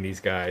match between these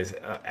guys.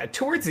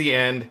 Towards the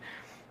end,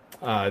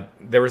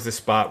 there was a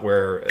spot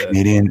where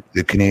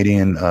the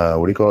Canadian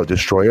what do you call it,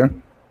 Destroyer?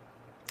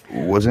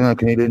 Wasn't a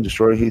Canadian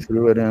Destroyer he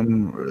threw at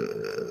him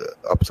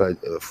upside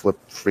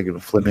flipping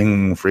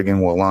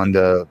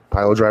Walanda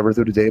pile driver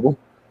through the table?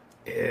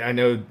 I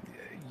know.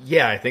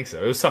 Yeah, I think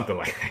so. It was something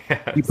like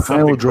that. He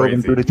pile drove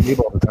him through the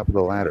table on the top of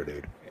the ladder,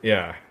 dude.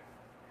 Yeah.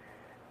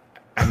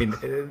 I mean,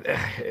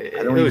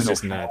 it was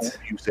just nuts.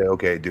 You say,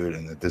 okay, dude,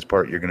 and at this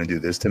part you're going to do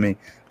this to me?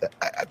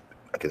 I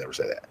could never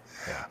say that.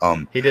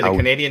 Yeah. He did a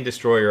Canadian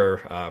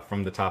Destroyer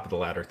from the top of the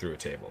ladder through a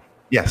table.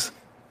 Yes.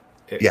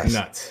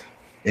 Nuts.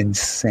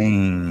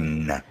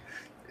 Insane.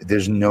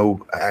 There's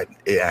no...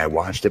 I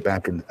watched it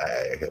back and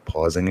I kept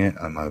pausing it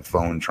on my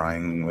phone,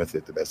 trying with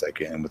it the best I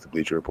can with the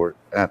Bleacher Report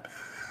app.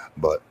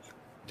 But,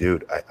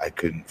 dude, I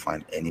couldn't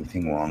find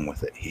anything wrong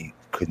with it. He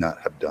could not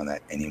have done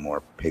that any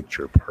more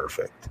picture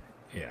perfect.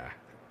 Yeah.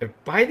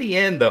 By the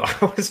end, though,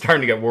 I was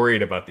starting to get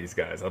worried about these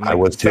guys. I'm like, I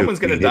was too. Someone's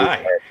going to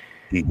die.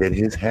 He hit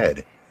his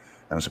head.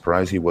 I'm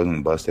surprised he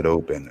wasn't busted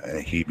open.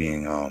 He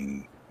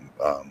being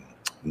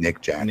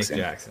Nick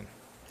Jackson.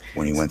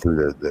 When he went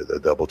through the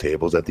double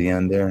tables at the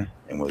end there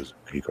and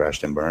he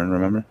crashed and burned,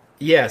 remember?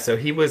 Yeah, so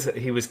he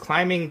was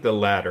climbing the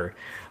ladder,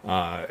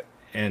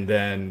 and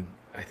then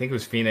I think it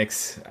was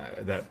Phoenix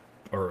it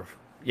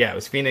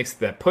was Phoenix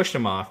that pushed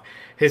him off.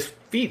 His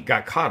feet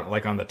got caught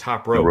like on the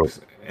top ropes,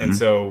 and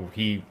so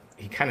he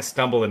kind of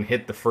stumbled and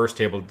hit the first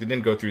table.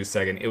 Didn't go through the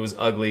second. It was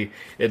ugly.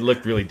 It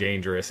looked really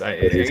dangerous.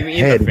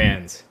 Even the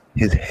fans.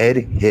 His head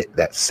hit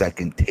that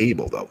second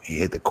table, though. He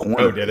hit the corner.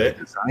 Oh, did it?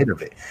 The side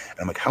of it.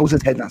 And I'm like, how is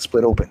his head not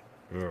split open?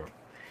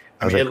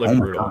 It looked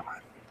brutal. God.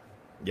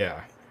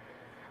 Yeah.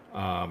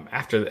 And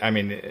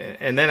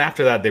then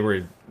after that,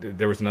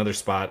 there was another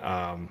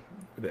spot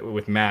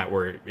with Matt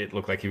where it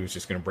looked like he was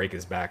just going to break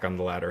his back on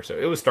the ladder. So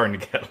it was starting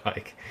to get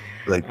like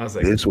I was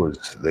like, this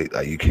was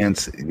you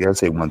gotta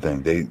say one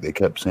thing. They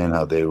kept saying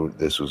how they were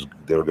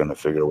going to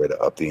figure a way to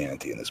up the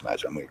ante in this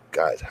match. I'm like,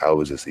 guys,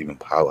 how is this even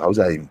how is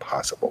that even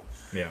possible?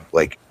 Yeah,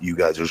 like you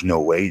guys, there's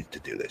no way to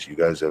do this. You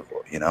guys have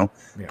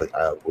but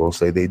I will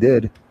say they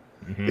did.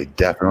 Mm-hmm. They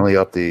definitely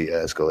upped the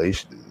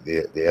escalation.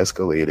 They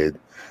escalated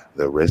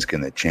the risk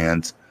and the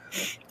chance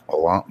a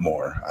lot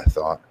more, I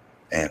thought.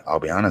 And I'll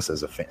be honest,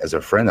 as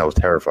a friend, I was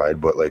terrified.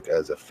 But like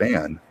as a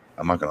fan,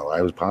 I'm not gonna lie,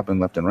 I was popping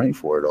left and right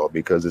for it all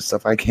because it's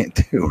stuff I can't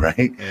do,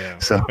 right? Yeah.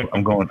 So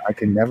I'm going, I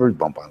can never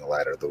bump on the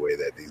ladder the way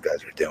that these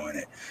guys are doing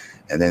it.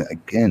 And then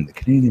again, the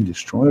Canadian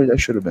Destroyer, that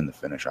should have been the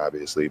finish,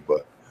 obviously.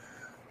 But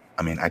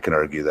I mean, I can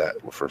argue that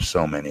for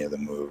so many of the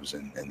moves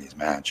in these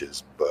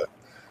matches. But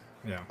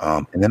yeah.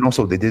 And then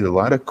also they did a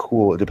lot of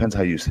cool. It depends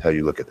how you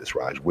look at this,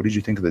 Raj. What did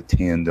you think of the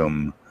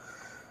tandem?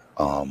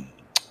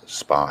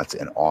 Spots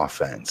and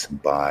offense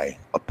by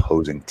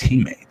opposing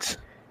teammates.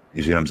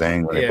 You see what I'm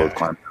saying? When they both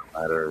climb the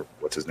ladder.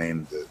 what's his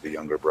name, the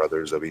younger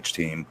brothers of each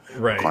team,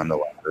 Right. climb the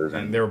ladders,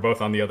 And they were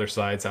both on the other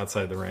sides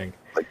outside the ring.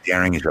 like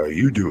daring each other.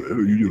 You do it.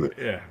 You do it.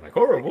 Yeah, like,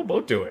 all right, we'll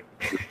both do it.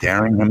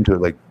 Daring him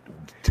to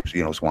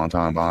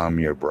swanton bomb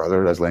your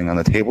brother that's laying on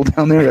the table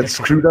down there. That's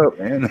screwed up,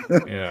 man.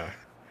 Yeah.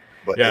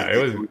 But Yeah,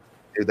 it was.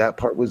 that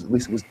part was, at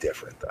least it was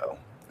different though.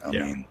 I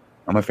Yeah. mean,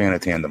 I'm a fan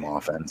of tandem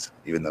offense,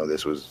 even though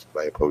this was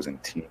by opposing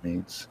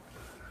teammates.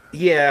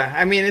 Yeah,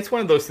 I mean, it's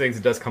one of those things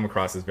that does come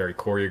across as very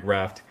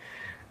choreographed.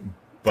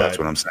 But, That's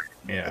what I'm saying.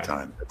 Yeah. At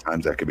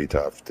times that could be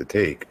tough to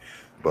take,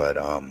 but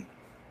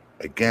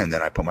again,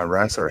 then I put my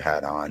wrestler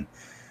hat on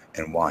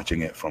and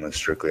watching it from a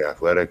strictly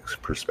athletics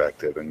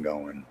perspective and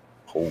going,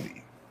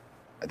 holy,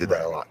 I did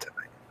that a lot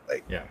tonight.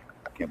 Like, Yeah.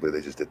 I can't believe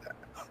they just did that.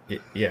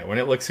 Yeah, when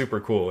it looks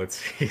super cool,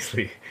 it's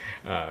easily.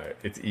 I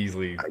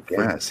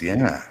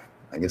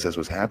guess that's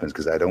what happens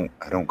because I don't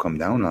come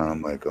down on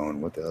them like going,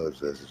 what the hell is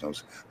this?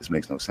 This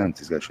makes no sense.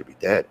 These guys should be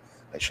dead.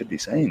 I should be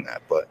saying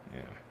that, but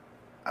Yeah.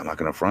 I'm not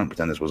going to front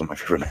pretend this wasn't my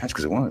favorite match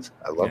because it was.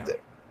 I loved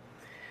it.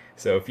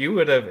 So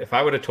if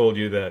I would have told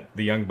you that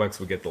the Young Bucks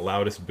would get the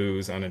loudest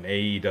boos on an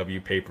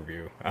AEW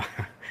pay-per-view,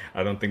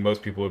 I don't think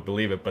most people would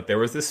believe it. But there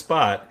was this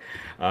spot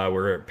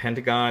where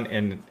Pentagon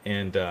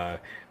and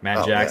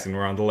Matt Jackson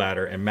were on the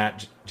ladder, and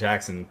Matt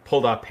Jackson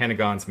pulled off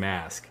Pentagon's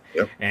mask,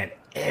 and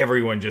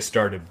everyone just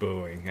started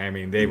booing. I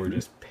mean, they were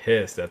just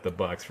pissed at the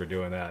Bucks for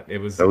doing that. It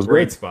was a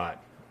great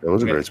spot. It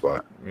was a great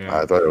spot. Yeah.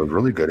 I thought it was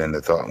really good, and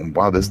I thought,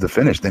 wow, this is the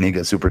finish. Then he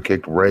got super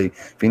kicked. Ray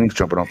Phoenix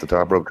jumping off the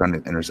top rope, trying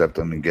to intercept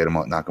him and get him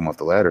out, knock him off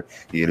the ladder.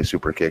 He hit a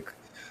super kick.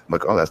 I'm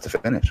like, oh, that's the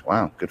finish.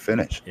 Wow, good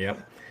finish. Yep.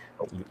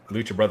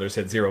 Lucha Brothers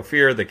hit Zero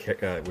Fear,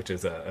 which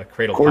is a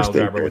cradle pile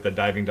driver with a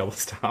diving double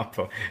stomp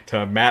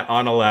to Matt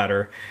on a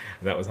ladder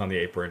that was on the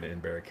apron and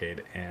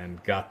barricade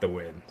and got the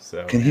win.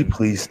 So can he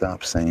please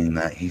stop saying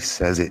that? He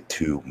says it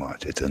too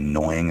much. It's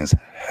annoying as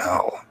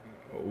hell.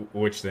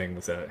 Which thing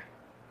was that?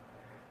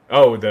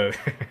 Oh, the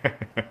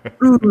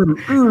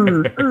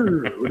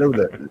whatever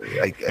that.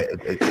 Like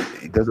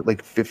he does it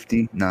like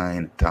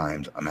 59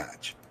 times a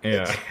match.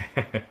 Yeah.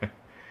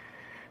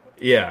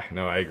 Yeah,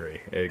 no, I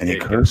agree. And he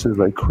curses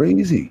like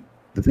crazy.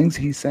 The things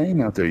he's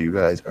saying out there, you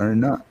guys, are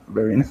not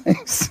very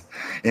nice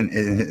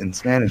in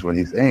Spanish. What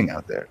he's saying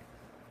out there.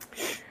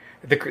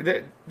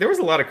 There was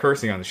a lot of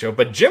cursing on the show,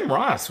 but Jim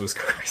Ross was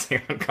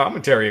cursing on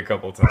commentary a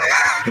couple times.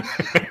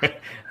 I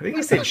think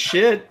he said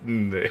shit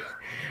and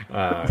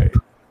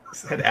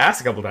said ass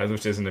a couple times,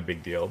 which isn't a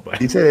big deal. But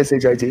he said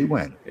SHIT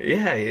when?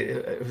 Yeah,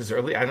 it was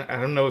early. I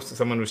don't know if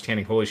someone was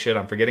chanting "Holy shit."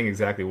 I'm forgetting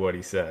exactly what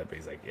he said, but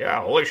he's like,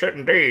 "Yeah, holy shit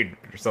indeed,"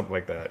 or something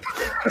like that.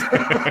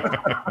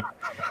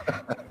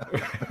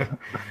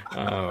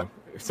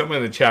 If someone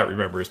in the chat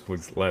remembers,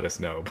 please let us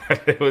know.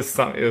 But it was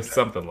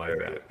something like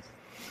that.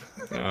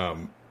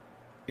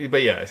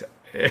 But yeah,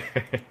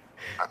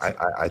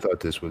 I thought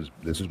this was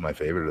my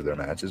favorite of their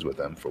matches with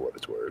them, for what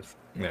it's worth.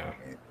 Yeah.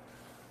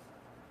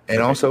 And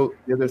also,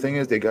 the other thing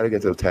is they got to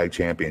get those tag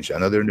championships. I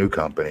know they're a new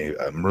company.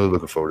 I'm really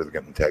looking forward to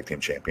getting the tag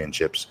team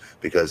championships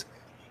because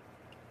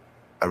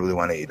I really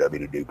want AEW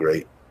to do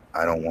great.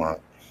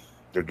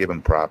 They're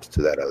giving props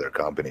to that other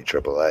company,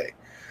 AAA,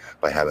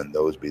 by having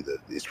those be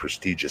these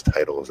prestigious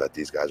titles that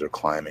these guys are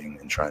climbing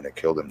and trying to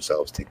kill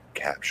themselves to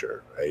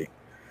capture, right?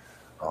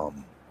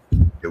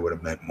 It would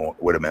have meant more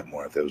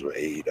if those were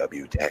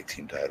AEW tag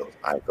team titles.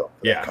 I thought.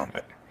 Yeah,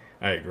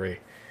 I agree.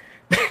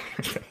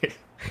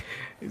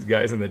 These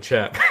guys in the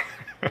chat.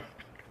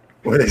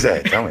 What did they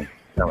say? Tell me.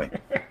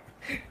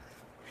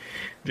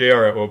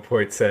 JR at one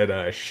point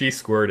said she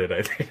squirted.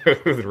 I think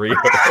it was Rio.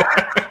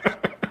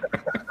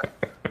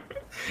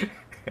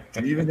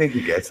 Do you even think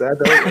he gets that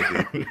though?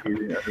 Like,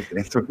 he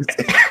understands what he's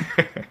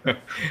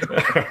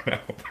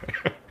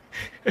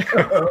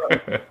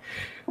saying?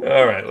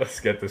 All right, let's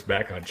get this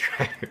back on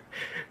track.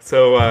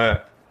 So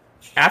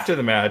after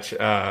the match,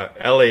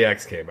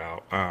 LAX came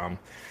out.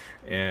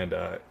 And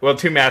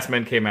two masked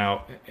men came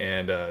out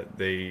and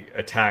they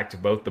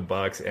attacked both the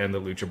Bucks and the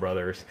Lucha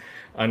Brothers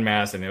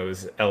unmasked, and it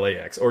was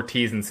LAX,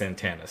 Ortiz and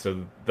Santana.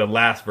 So the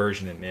last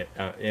version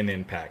in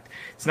Impact.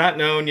 It's not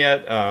known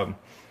yet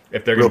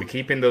if they're going to be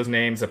keeping those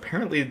names.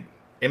 Apparently,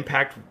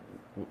 Impact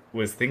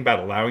was thinking about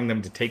allowing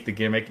them to take the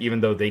gimmick,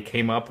 even though they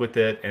came up with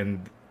it,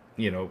 and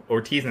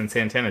Ortiz and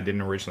Santana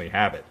didn't originally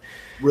have it.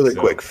 Really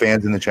quick,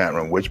 fans in the chat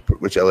room, which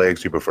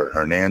LAX do you prefer,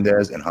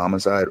 Hernandez and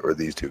Homicide, or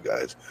these two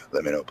guys?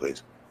 Let me know,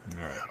 please.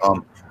 All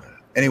right.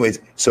 Anyways,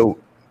 so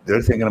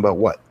they're thinking about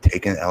what?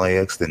 Taking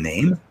LAX the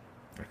name?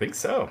 I think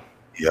so.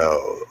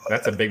 Yo,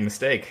 that's a big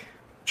mistake.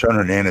 Sean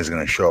Hernandez is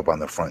going to show up on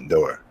the front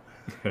door.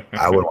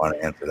 I would want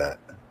to answer that.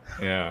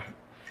 Yeah,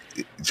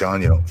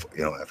 John, you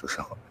don't have to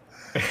sell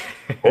it.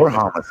 Or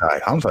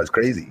Homicide. Homicide's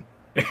crazy.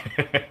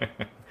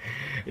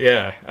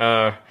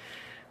 Yeah.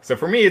 So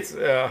for me, it's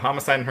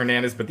Homicide and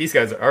Hernandez, but these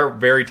guys are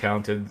very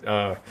talented.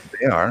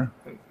 They are.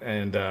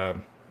 And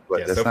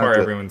but so far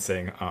everyone's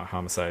saying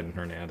Homicide and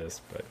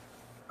Hernandez. But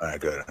all right,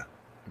 good.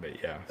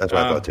 But yeah, that's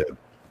what I thought too.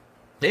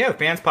 Yeah,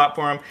 fans pop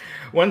for him.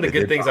 One of the They good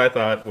did things pop. I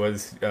thought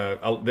was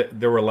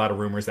there were a lot of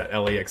rumors that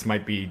LAX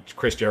might be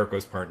Chris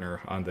Jericho's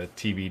partner on the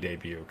TV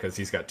debut because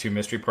he's got two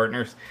mystery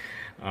partners.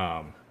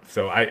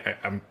 So I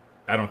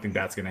don't think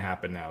that's going to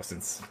happen now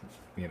since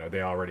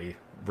they already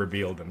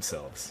revealed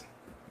themselves.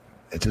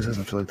 It just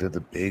doesn't feel like they're the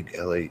big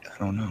LA. I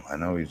don't know. I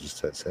know you just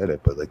said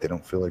it, but like they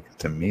don't feel like,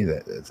 to me,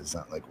 that it's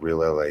not like real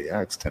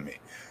LAX to me.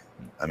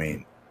 I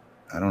mean,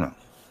 I don't know.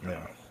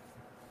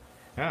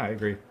 Yeah, I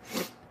agree.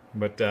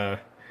 But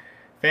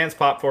fans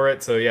pop for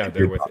it, so yeah,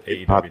 they're with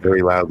They popped AEW.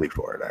 very loudly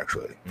for it,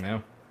 actually.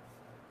 No,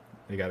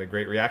 they got a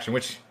great reaction,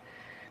 which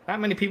not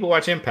many people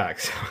watch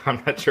Impact, so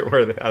I'm not sure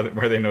where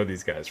they know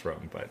these guys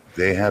from. But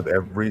They have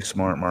every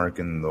smart mark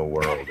in the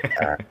world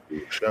at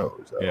these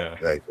shows. Though. Yeah.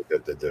 Like,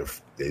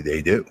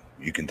 they do.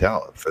 You can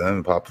tell. For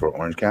them to pop for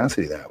Orange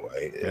Cassidy that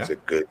way is Yeah. a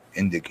good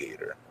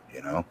indicator,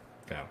 yeah,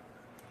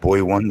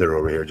 Boy Wonder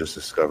over here just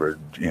discovered,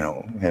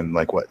 him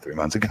like what, 3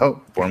 months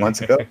ago, 4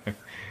 months ago.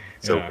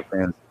 So Yeah. for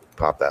fans to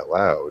pop that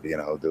loud,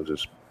 they're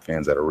just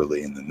fans that are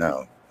really in the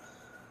know.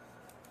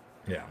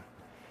 yeah.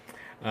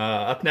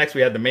 Up next,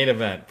 we had the main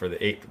event for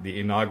the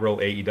inaugural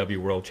AEW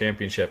World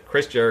Championship: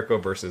 Chris Jericho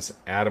versus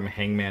Adam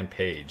Hangman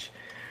Page.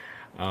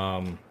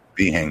 The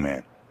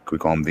Hangman. Can we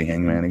call him the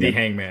Hangman The again?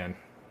 Hangman,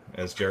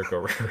 as Jericho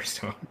refers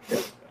to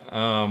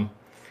him.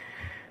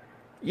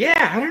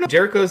 Yeah, I don't know.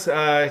 Jericho's.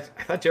 I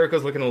thought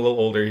Jericho's looking a little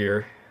older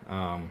here.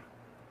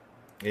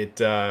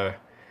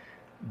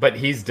 But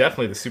he's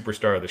definitely the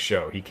superstar of the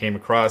show. He came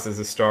across as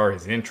a star.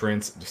 His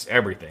entrance, just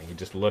everything. He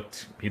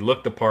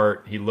looked the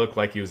part. He looked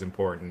like he was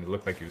important. He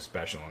looked like he was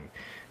special, and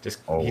he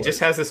Always. just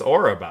has this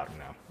aura about him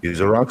now. He's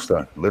a rock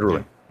star,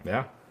 literally.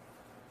 Yeah.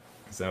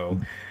 So,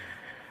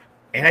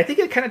 and I think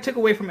it kind of took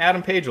away from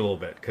Adam Page a little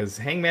bit because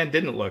Hangman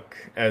didn't look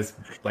as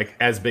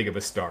big of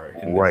a star.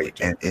 in the Right,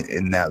 picture.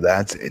 and now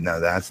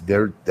that's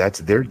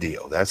their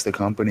deal. That's the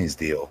company's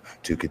deal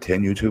to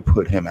continue to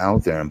put him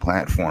out there in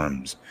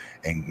platforms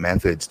and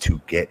methods to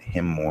get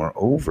him more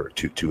over,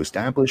 to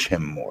establish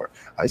him more.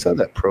 I saw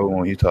that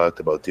promo you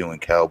talked about doing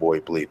Cowboy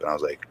Bleep, and I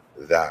was like,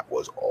 that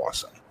was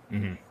awesome.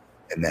 Mhm.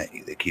 And that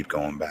they keep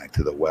going back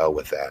to the well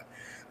with that.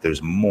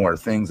 There's more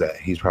things that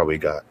he's probably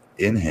got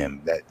in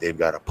him that they've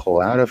got to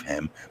pull out of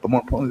him, but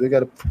more importantly, they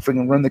got to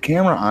freaking run the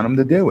camera on him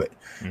to do it.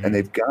 Mhm. And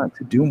they've got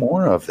to do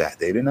more of that.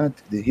 They did not.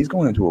 He's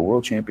going into a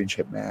world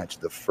championship match,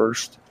 the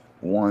first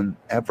one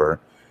ever.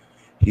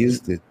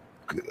 He's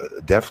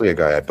definitely a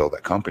guy I build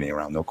that company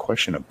around, no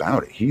question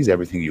about it. He's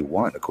everything you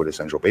want, a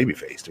quintessential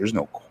babyface. There's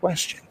no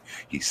question.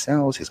 He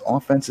sells. His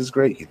offense is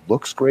great. He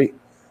looks great.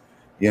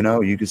 You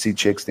can see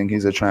chicks think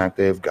he's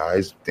attractive.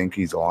 Guys think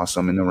he's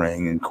awesome in the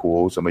ring and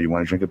cool. Somebody you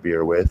want to drink a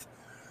beer with.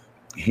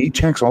 He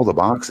checks all the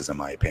boxes, in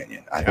my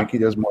opinion. I think he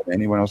does more than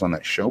anyone else on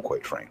that show,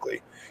 quite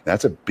frankly.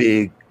 That's a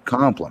big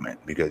compliment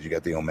because you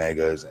got the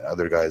Omegas and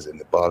other guys in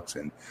the Bucks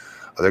and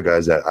other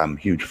guys that I'm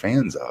huge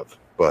fans of.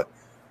 But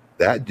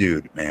that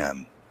dude,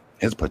 man,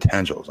 his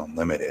potential is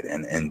unlimited.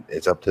 And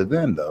it's up to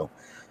them, though.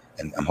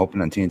 And I'm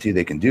hoping on TNT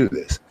they can do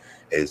this.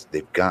 Is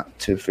they've got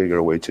to figure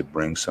a way to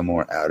bring some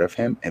more out of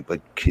him, but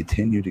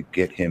continue to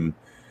get him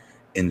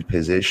in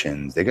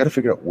positions. They got to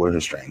figure out where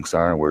his strengths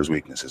are and where his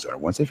weaknesses are.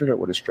 Once they figure out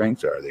what his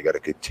strengths are, they got to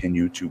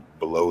continue to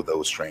blow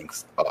those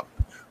strengths up.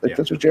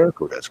 That's what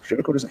Jericho does.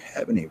 Jericho doesn't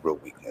have any real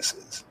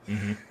weaknesses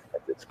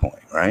at this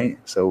point, right?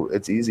 So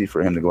it's easy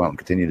for him to go out and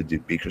continue to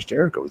be Chris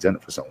Jericho. He's done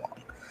it for so long.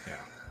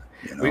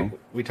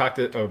 We talked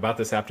about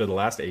this after the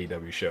last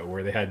AEW show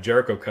where they had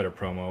Jericho cut a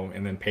promo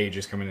and then Page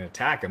just come in and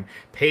attack him.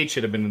 Page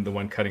should have been the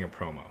one cutting a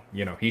promo.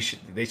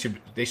 They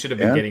should have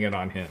been getting it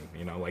on him.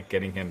 Like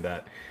getting him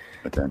that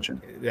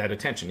attention.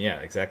 Yeah,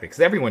 exactly. Because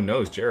everyone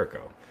knows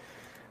Jericho.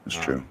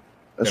 That's true.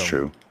 That's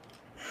true.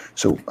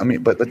 So I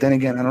mean, but then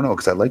again, I don't know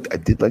because I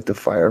did like the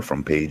fire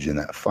from Page in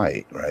that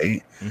fight,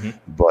 right?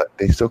 But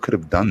they still could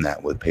have done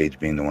that with Page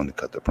being the one to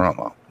cut the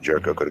promo.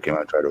 Jericho could have came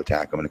out and tried to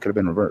attack him, and it could have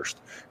been reversed.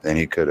 Then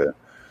he could have.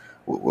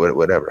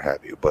 Whatever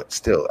have you, but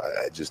still,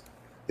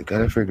 they've got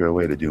to figure a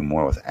way to do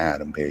more with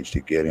Adam Page to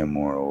get him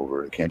more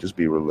over. It can't just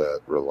be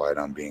relied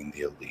on being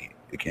the elite.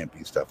 It can't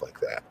be stuff like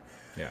that.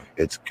 Yeah,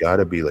 it's got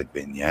to be like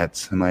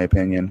vignettes, in my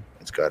opinion.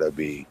 It's got to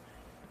be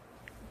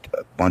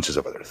bunches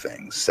of other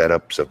things,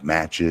 setups of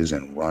matches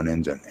and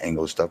run-ins and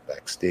angle stuff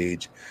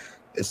backstage.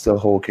 It's the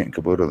whole kit and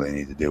caboodle they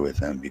need to do with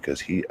him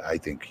because I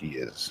think he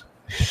is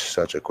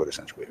such a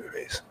quintessential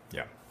babyface.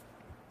 Yeah,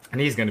 and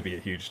he's going to be a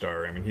huge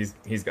star. I mean,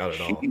 he's got it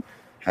all.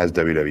 Has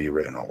WWE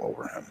written all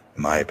over him,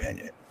 in my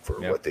opinion,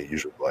 for what they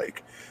usually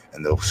like.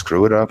 And they'll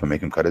screw it up and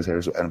make him cut his hair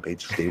so Adam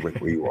Page stay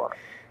right where you are.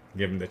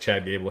 Give him the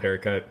Chad Gable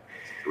haircut.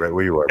 Right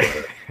where you are,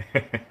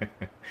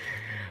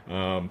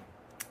 brother.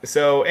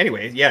 So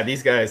anyway, yeah,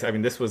 these guys, I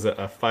mean, this was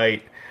a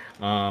fight.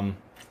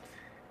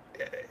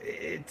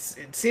 It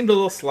seemed a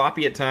little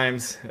sloppy at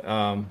times,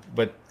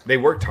 but they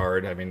worked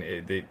hard. I mean,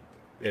 it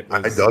was...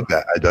 I dug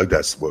that.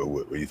 That's what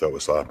you thought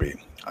was sloppy.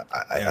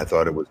 I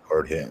thought it was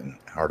hard hitting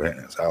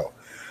as hell.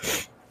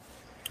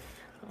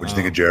 What do you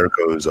think of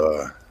Jericho's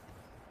a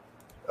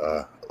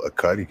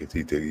cut? He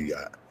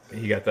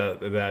got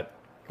that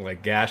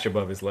like gash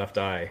above his left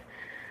eye.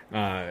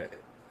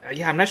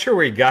 Yeah, I'm not sure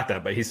where he got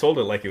that, but he sold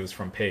it like it was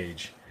from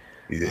Page.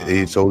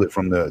 He sold it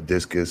from the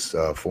discus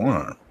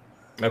forearm.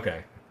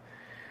 Okay.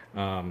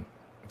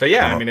 So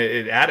yeah, I mean,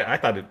 it added. I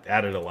thought it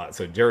added a lot.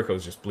 So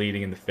Jericho's just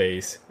bleeding in the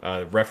face.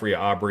 Referee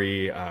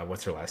Aubrey,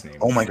 what's her last name?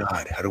 Oh my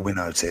God, how do we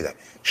not say that?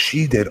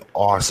 She did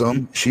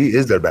awesome. She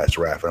is their best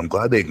ref, and I'm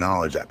glad they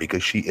acknowledge that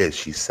because she is.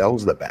 She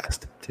sells the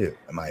best too,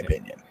 in my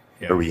opinion.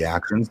 Yeah. Her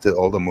reactions to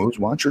all the moves.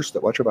 Watch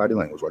her body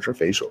language. Watch her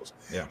facials.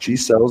 Yeah. She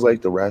sells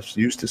like the refs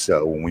used to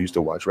sell when we used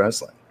to watch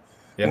wrestling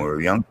when we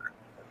were younger.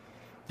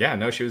 Yeah,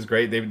 no, she was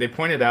great. They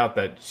pointed out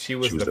that she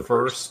was the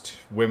first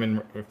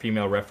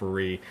female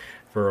referee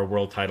for a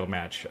world title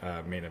match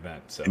main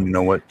event. So, and you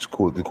know what's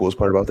cool? The coolest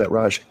part about that,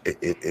 Raj,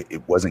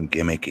 it wasn't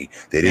gimmicky.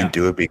 They didn't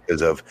do it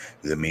because of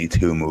the Me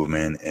Too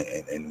movement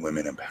and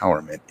women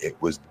empowerment. It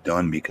was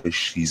done because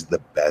she's the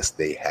best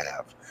they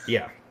have.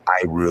 Yeah,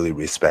 I really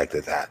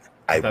respected that.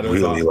 I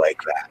really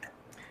like that.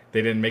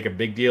 They didn't make a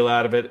big deal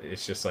out of it.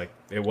 It's just like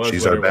it was.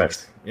 She's what our it best.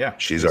 Was. Yeah,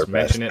 she's our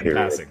best. Mention it in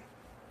passing.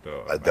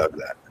 So, I dug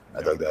that.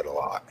 I dug that a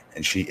lot.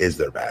 And she is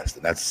their best.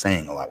 And that's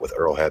saying a lot with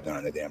Earl Hebner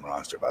on the damn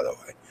roster, by the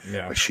way.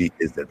 Yeah. But she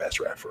is their best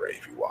referee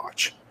if you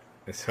watch.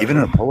 Even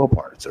her pull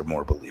parts are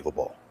more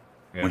believable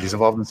when she's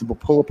involved in simple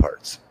pull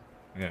parts.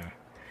 Yeah.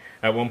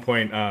 At one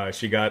point,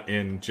 she got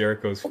in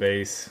Jericho's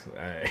face.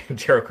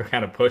 Jericho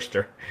kind of pushed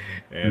her,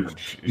 and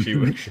she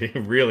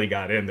really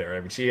got in there.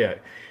 I mean, she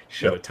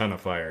showed a ton of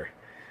fire.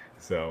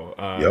 So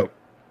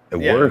it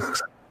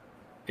works.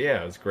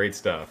 It was great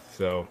stuff.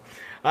 So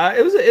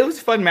it was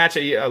a fun match.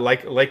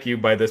 Like you,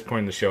 by this point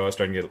in the show, I was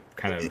starting to get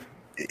kind of.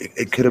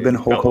 It could have been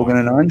Hulk Hogan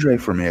and Andre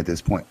for me at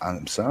this point.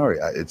 I'm sorry,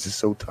 it's just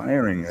so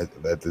tiring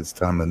at this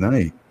time of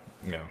night.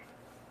 Yeah.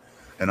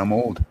 And I'm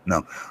old.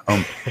 No,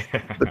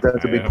 but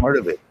that's a big part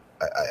of it.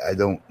 I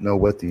don't know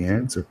what the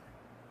answer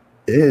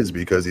is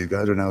because these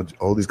guys are now,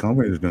 all these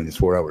companies are doing these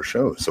 4-hour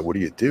shows. So what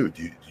do? Do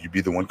you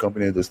be the one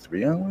company that does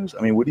 3 hours?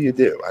 I mean, what do you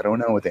do? I don't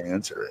know what the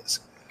answer is.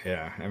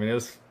 Yeah, I mean, it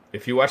was.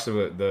 If you watch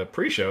the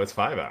pre-show, it's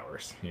 5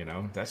 hours. You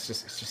know, it's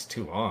just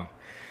too long.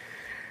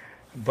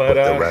 But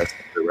the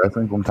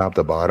wrestling from top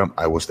to bottom,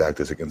 I will stack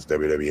this against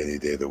WWE any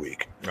day of the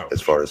week.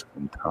 As far as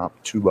from top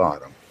to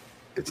bottom,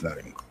 it's not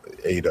even.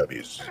 AEW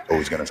is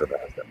always going to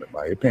surpass them, in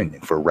my opinion.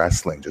 For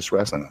wrestling, just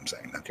wrestling, I'm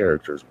saying, not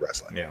characters,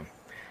 wrestling. Yeah.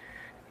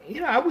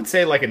 Yeah, I would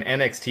say like an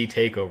NXT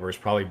takeover is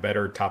probably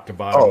better top to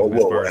bottom.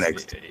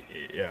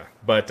 NXT. Yeah,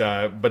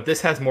 but this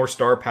has more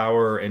star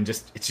power and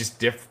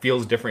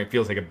feels different. It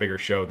feels like a bigger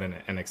show than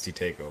an NXT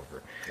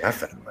takeover.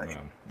 Definitely.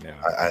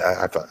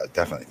 I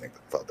definitely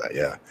felt that.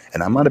 Yeah,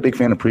 and I'm not a big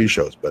fan of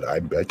pre-shows, but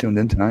I tuned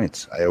in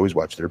tonight's. I always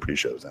watch their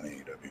pre-shows on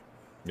AEW.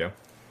 Yeah.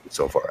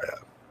 So far, I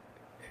have.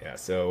 Yeah.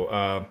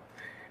 So.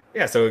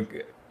 So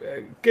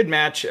good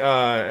match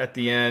at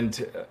the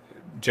end.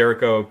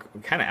 Jericho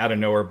kind of out of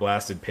nowhere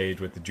blasted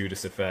Page with the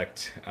Judas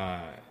effect,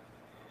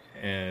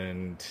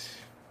 and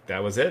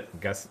that was it.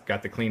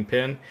 Got the clean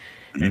pin,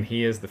 and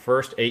he is the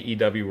first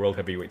AEW World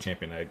Heavyweight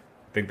Champion. I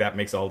think that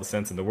makes all the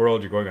sense in the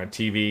world. You're going on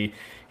TV.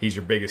 He's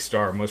your biggest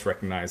star, most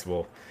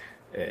recognizable,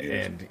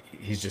 and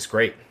he's just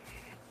great.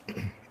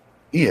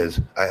 He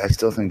is. I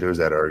still think there's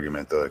that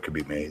argument, though, that could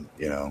be made.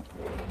 You know,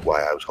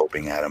 why I was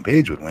hoping Adam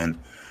Page would win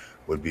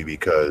would be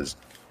because,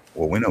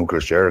 well, we know who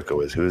Chris Jericho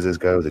is. Who is this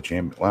guy with the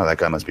champion? Wow, that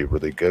guy must be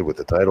really good with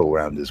the title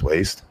around his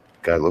waist.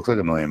 Guy looks like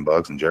 $1 million,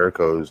 and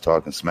Jericho's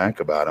talking smack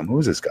about him. Who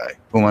is this guy?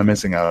 Who am I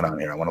missing out on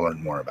here? I want to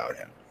learn more about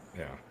him.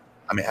 Yeah.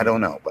 I mean, I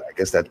don't know, but I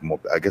guess that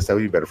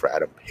would be better for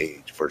Adam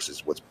Page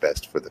versus what's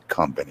best for the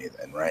company,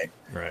 then, right?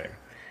 Right.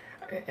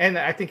 And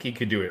I think he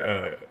could do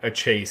a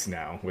chase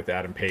now with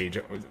Adam Page,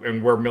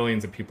 and where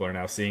millions of people are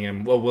now seeing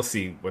him. Well, we'll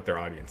see what their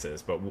audience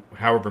is, but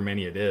however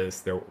many it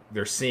is,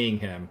 they're seeing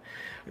him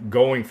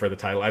going for the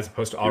title as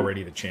opposed to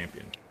already the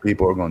champion.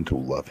 People are going to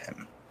love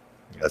him.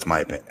 That's my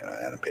opinion on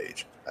Adam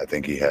Page. I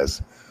think he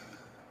has.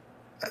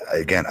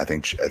 Again, I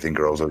think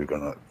girls are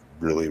going to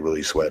really,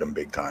 really sweat him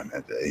big time.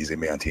 He's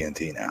going to be on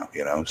TNT now,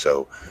 you know.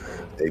 So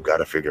they've got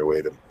to figure a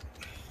way to,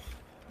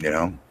 you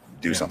know,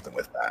 do something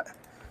with that.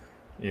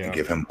 Yeah. And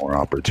give him more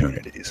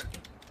opportunities.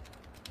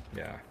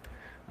 Yeah.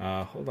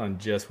 Hold on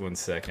just 1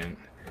 second.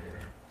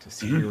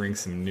 Just hearing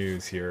some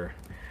news here.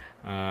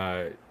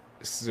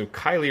 So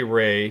Kylie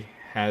Ray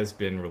has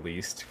been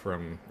released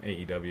from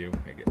AEW.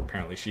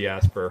 Apparently she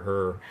asked for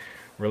her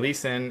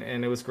release and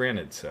it was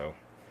granted. So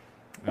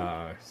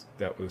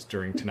that was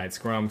during tonight's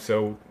scrum.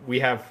 So we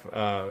have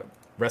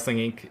Wrestling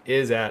Inc.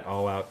 is at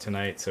All Out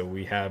tonight. So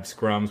we have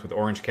scrums with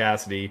Orange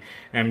Cassidy,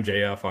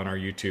 MJF on our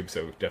YouTube.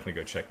 So definitely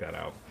go check that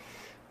out.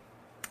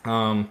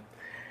 Did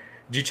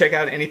you check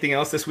out anything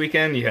else this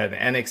weekend? You had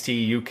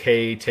NXT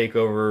UK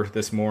takeover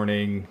this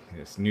morning.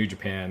 It's New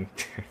Japan.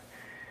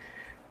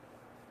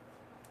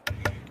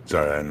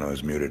 Sorry, I didn't know I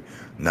was muted.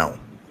 No,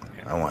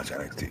 I watch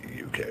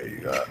NXT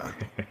UK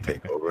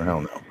takeover.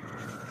 Hell no.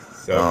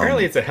 So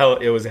apparently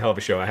it was a hell of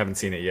a show. I haven't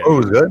seen it yet. Oh,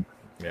 it was good?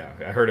 Yeah,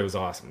 I heard it was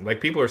awesome.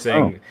 Like people are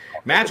saying,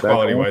 match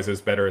quality wise, it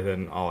was better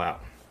than All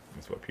Out.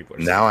 That's what people are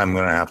saying. Now I'm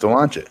gonna have to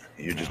watch it.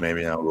 You just made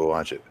me now go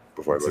watch it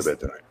before I go to bed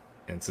tonight.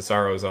 And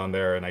Cesaro's on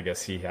there, and I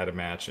guess he had a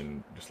match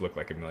and just looked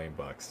like $1 million.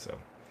 So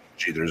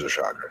Gee, there's a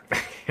shocker.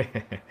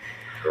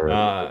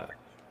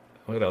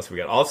 What else we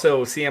got?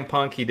 Also, CM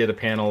Punk, he did a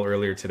panel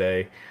earlier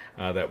today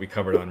that we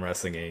covered on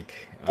Wrestling Inc.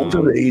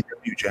 Also, the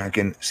AEW Jack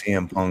and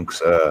CM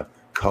Punk's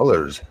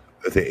colors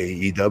with the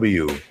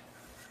AEW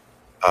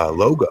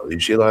logo. Did you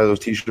see a lot of those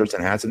T-shirts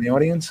and hats in the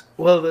audience?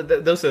 Well,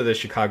 those are the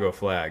Chicago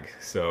flag,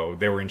 so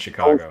they were in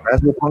Chicago. Oh,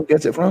 that's where Punk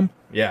gets it from?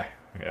 Yeah.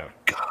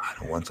 God,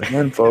 once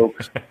again,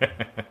 folks.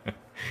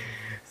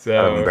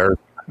 So,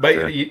 but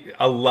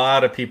a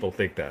lot of people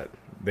think that.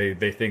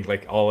 They think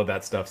like all of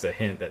that stuff's a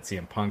hint that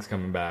CM Punk's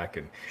coming back,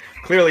 and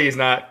clearly he's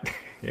not,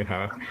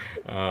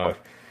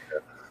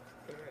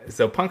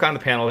 So Punk on the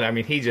panel, I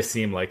mean, he just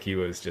seemed like he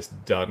was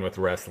just done with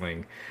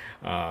wrestling.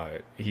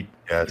 He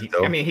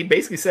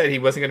basically said he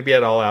wasn't going to be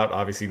at All Out.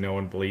 Obviously, no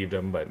one believed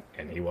him,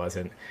 and he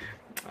wasn't.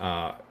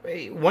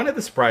 One of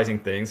the surprising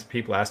things,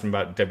 people asked him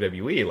about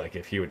WWE, like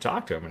if he would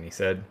talk to him, and he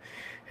said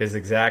his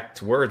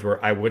exact words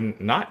were, "I wouldn't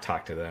not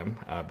talk to them,"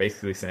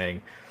 basically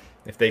saying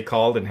if they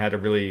called and had a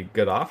really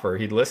good offer,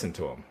 he'd listen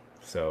to them.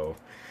 So,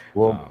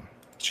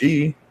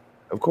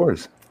 of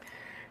course.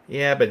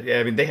 Yeah, but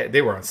I mean,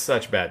 they were on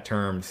such bad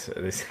terms.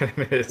 There's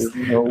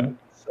no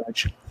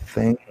such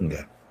thing.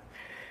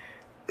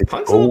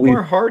 Punk's a little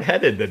more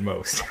hard-headed than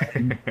most.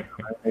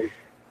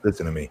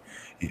 Listen to me.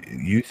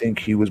 You think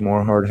he was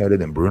more hard-headed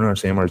than Bruno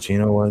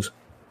Sammartino was?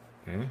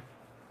 Yeah,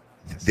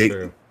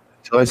 true.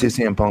 Until I see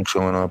CM Punk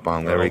showing up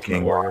on Larry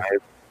King Live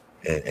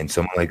and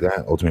someone like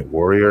that, Ultimate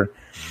Warrior,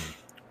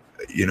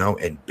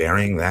 and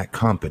burying that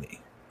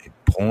company,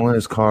 pulling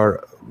his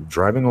car,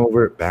 driving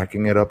over it,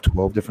 backing it up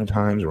 12 different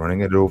times,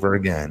 running it over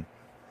again,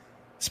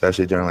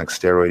 especially during like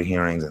steroid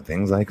hearings and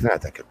things like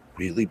that could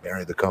really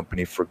bury the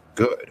company for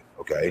good.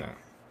 Okay. Yeah.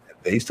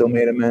 If they still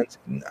made amends?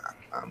 Nah,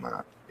 I'm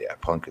not. Yeah,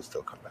 Punk can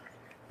still come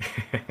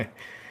back.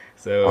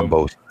 So on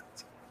both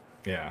sides.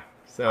 Yeah.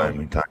 So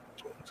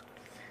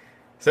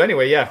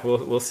anyway, yeah,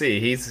 we'll see.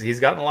 He's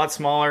gotten a lot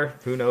smaller.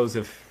 Who knows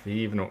if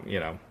he even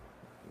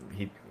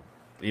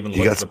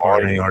he got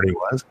smaller than he already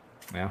was?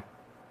 Yeah.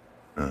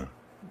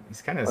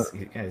 He's kind of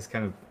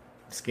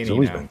skinny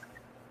now.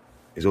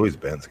 He's always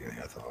been skinny,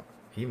 I thought.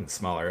 Even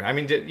smaller. I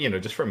mean,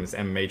 just from his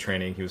MMA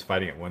training, he was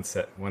fighting at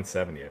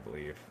 170, I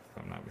believe,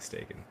 if I'm not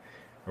mistaken,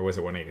 or was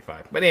it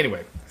 185? But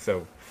anyway,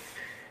 so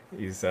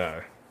he's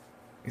a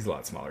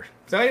lot smaller.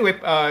 So anyway,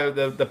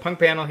 the Punk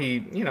panel,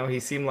 he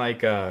seemed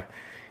like he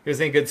was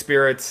in good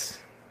spirits.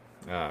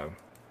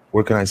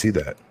 Where can I see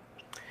that?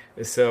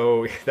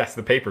 So that's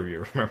the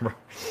pay-per-view, remember?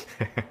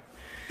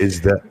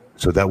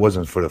 So that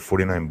wasn't for the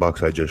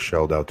 $49 I just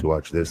shelled out to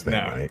watch this thing,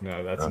 right?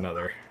 No, that's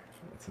another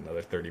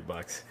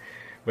 $30.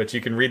 But you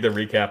can read the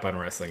recap on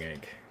Wrestling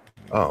Inc.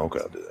 Oh, okay,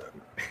 I'll do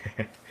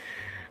that.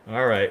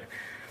 All right.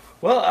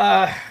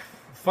 Well,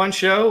 fun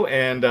show,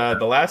 and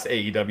the last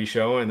AEW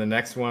show, and the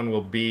next one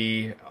will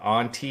be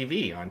on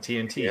TV, on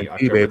TNT,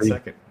 October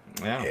 2nd.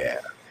 Yeah.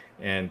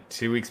 And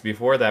 2 weeks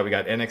before that, we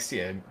got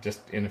NXT, and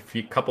just in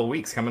a couple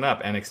weeks coming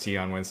up,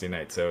 NXT on Wednesday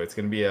night. So it's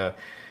going to be a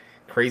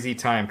crazy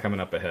time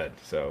coming up ahead.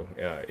 So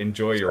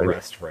enjoy your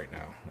rest right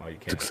now while you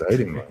can. It's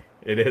exciting, man.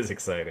 It is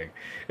exciting.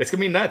 It's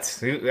going to be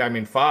nuts. I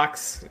mean,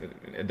 Fox,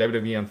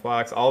 WWE on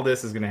Fox, all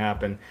this is going to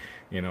happen,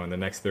 in the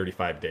next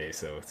 35 days.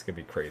 So it's going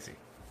to be crazy.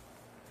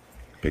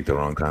 Picked the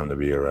wrong time to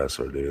be a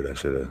wrestler, dude. I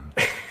should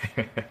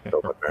have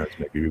told my parents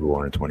maybe be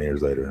born 20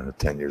 years later and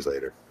 10 years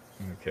later.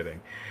 I'm kidding.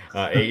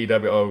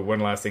 AEW, one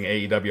last thing.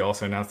 AEW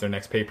also announced their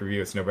next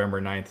pay-per-view. It's November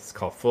 9th. It's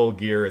called Full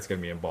Gear. It's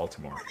going to be in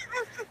Baltimore.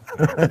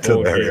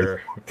 Full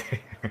Gear.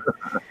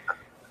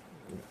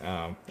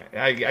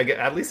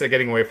 At least they're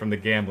getting away from the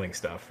gambling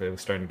stuff. It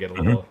was starting to get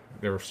a little.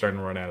 They were starting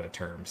to run out of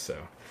terms. So,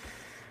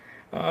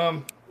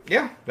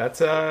 yeah,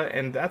 that's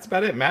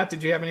about it. Matt,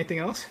 did you have anything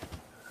else?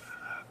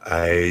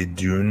 I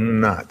do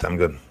not. I'm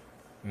good.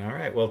 All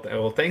right.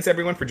 Well, thanks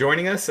everyone for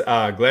joining us.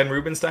 Glenn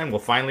Rubenstein will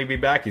finally be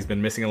back. He's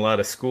been missing a lot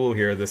of school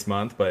here this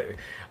month, but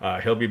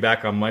he'll be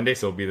back on Monday.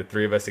 So it'll be the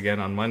three of us again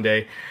on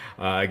Monday.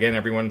 Again,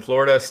 everyone in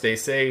Florida, stay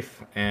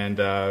safe, and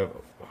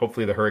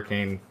hopefully the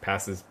hurricane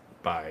passes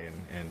by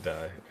and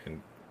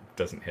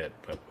doesn't hit.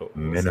 But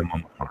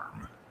minimum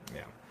harm.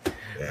 Yeah.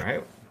 All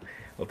right.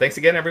 Well, thanks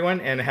again, everyone,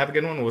 and have a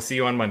good one. We'll see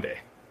you on Monday.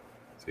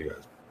 See you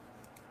guys.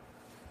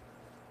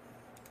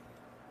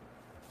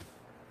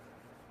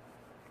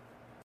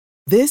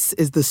 This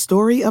is the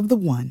story of the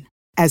one.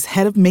 As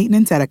head of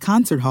maintenance at a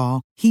concert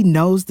hall, he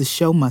knows the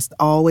show must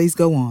always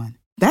go on.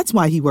 That's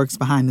why he works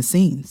behind the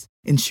scenes,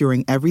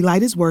 ensuring every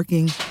light is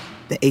working,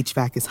 the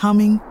HVAC is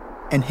humming,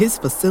 and his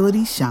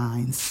facility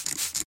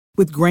shines.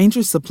 With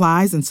Grainger's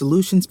supplies and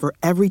solutions for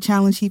every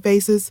challenge he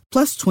faces,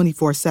 plus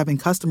 24/7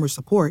 customer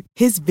support,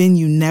 his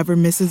venue never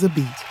misses a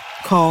beat.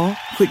 Call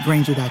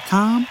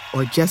quickgrainger.com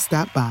or just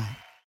stop by.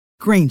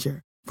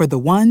 Grainger, for the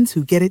ones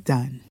who get it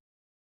done.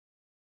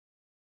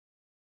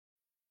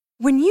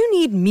 When you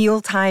need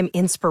mealtime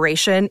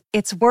inspiration,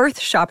 it's worth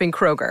shopping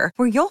Kroger,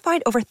 where you'll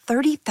find over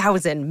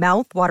 30,000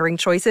 mouth-watering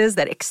choices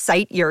that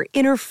excite your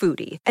inner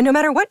foodie. And no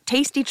matter what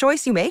tasty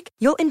choice you make,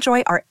 you'll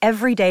enjoy our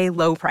everyday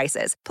low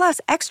prices, plus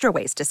extra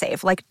ways to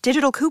save, like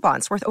digital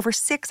coupons worth over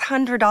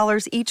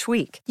 $600 each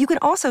week. You can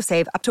also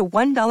save up to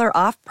 $1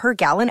 off per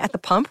gallon at the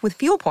pump with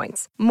fuel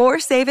points. More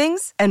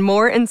savings and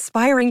more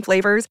inspiring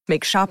flavors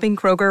make shopping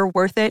Kroger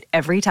worth it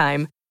every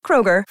time.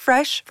 Kroger,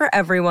 fresh for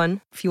everyone.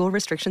 Fuel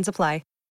restrictions apply.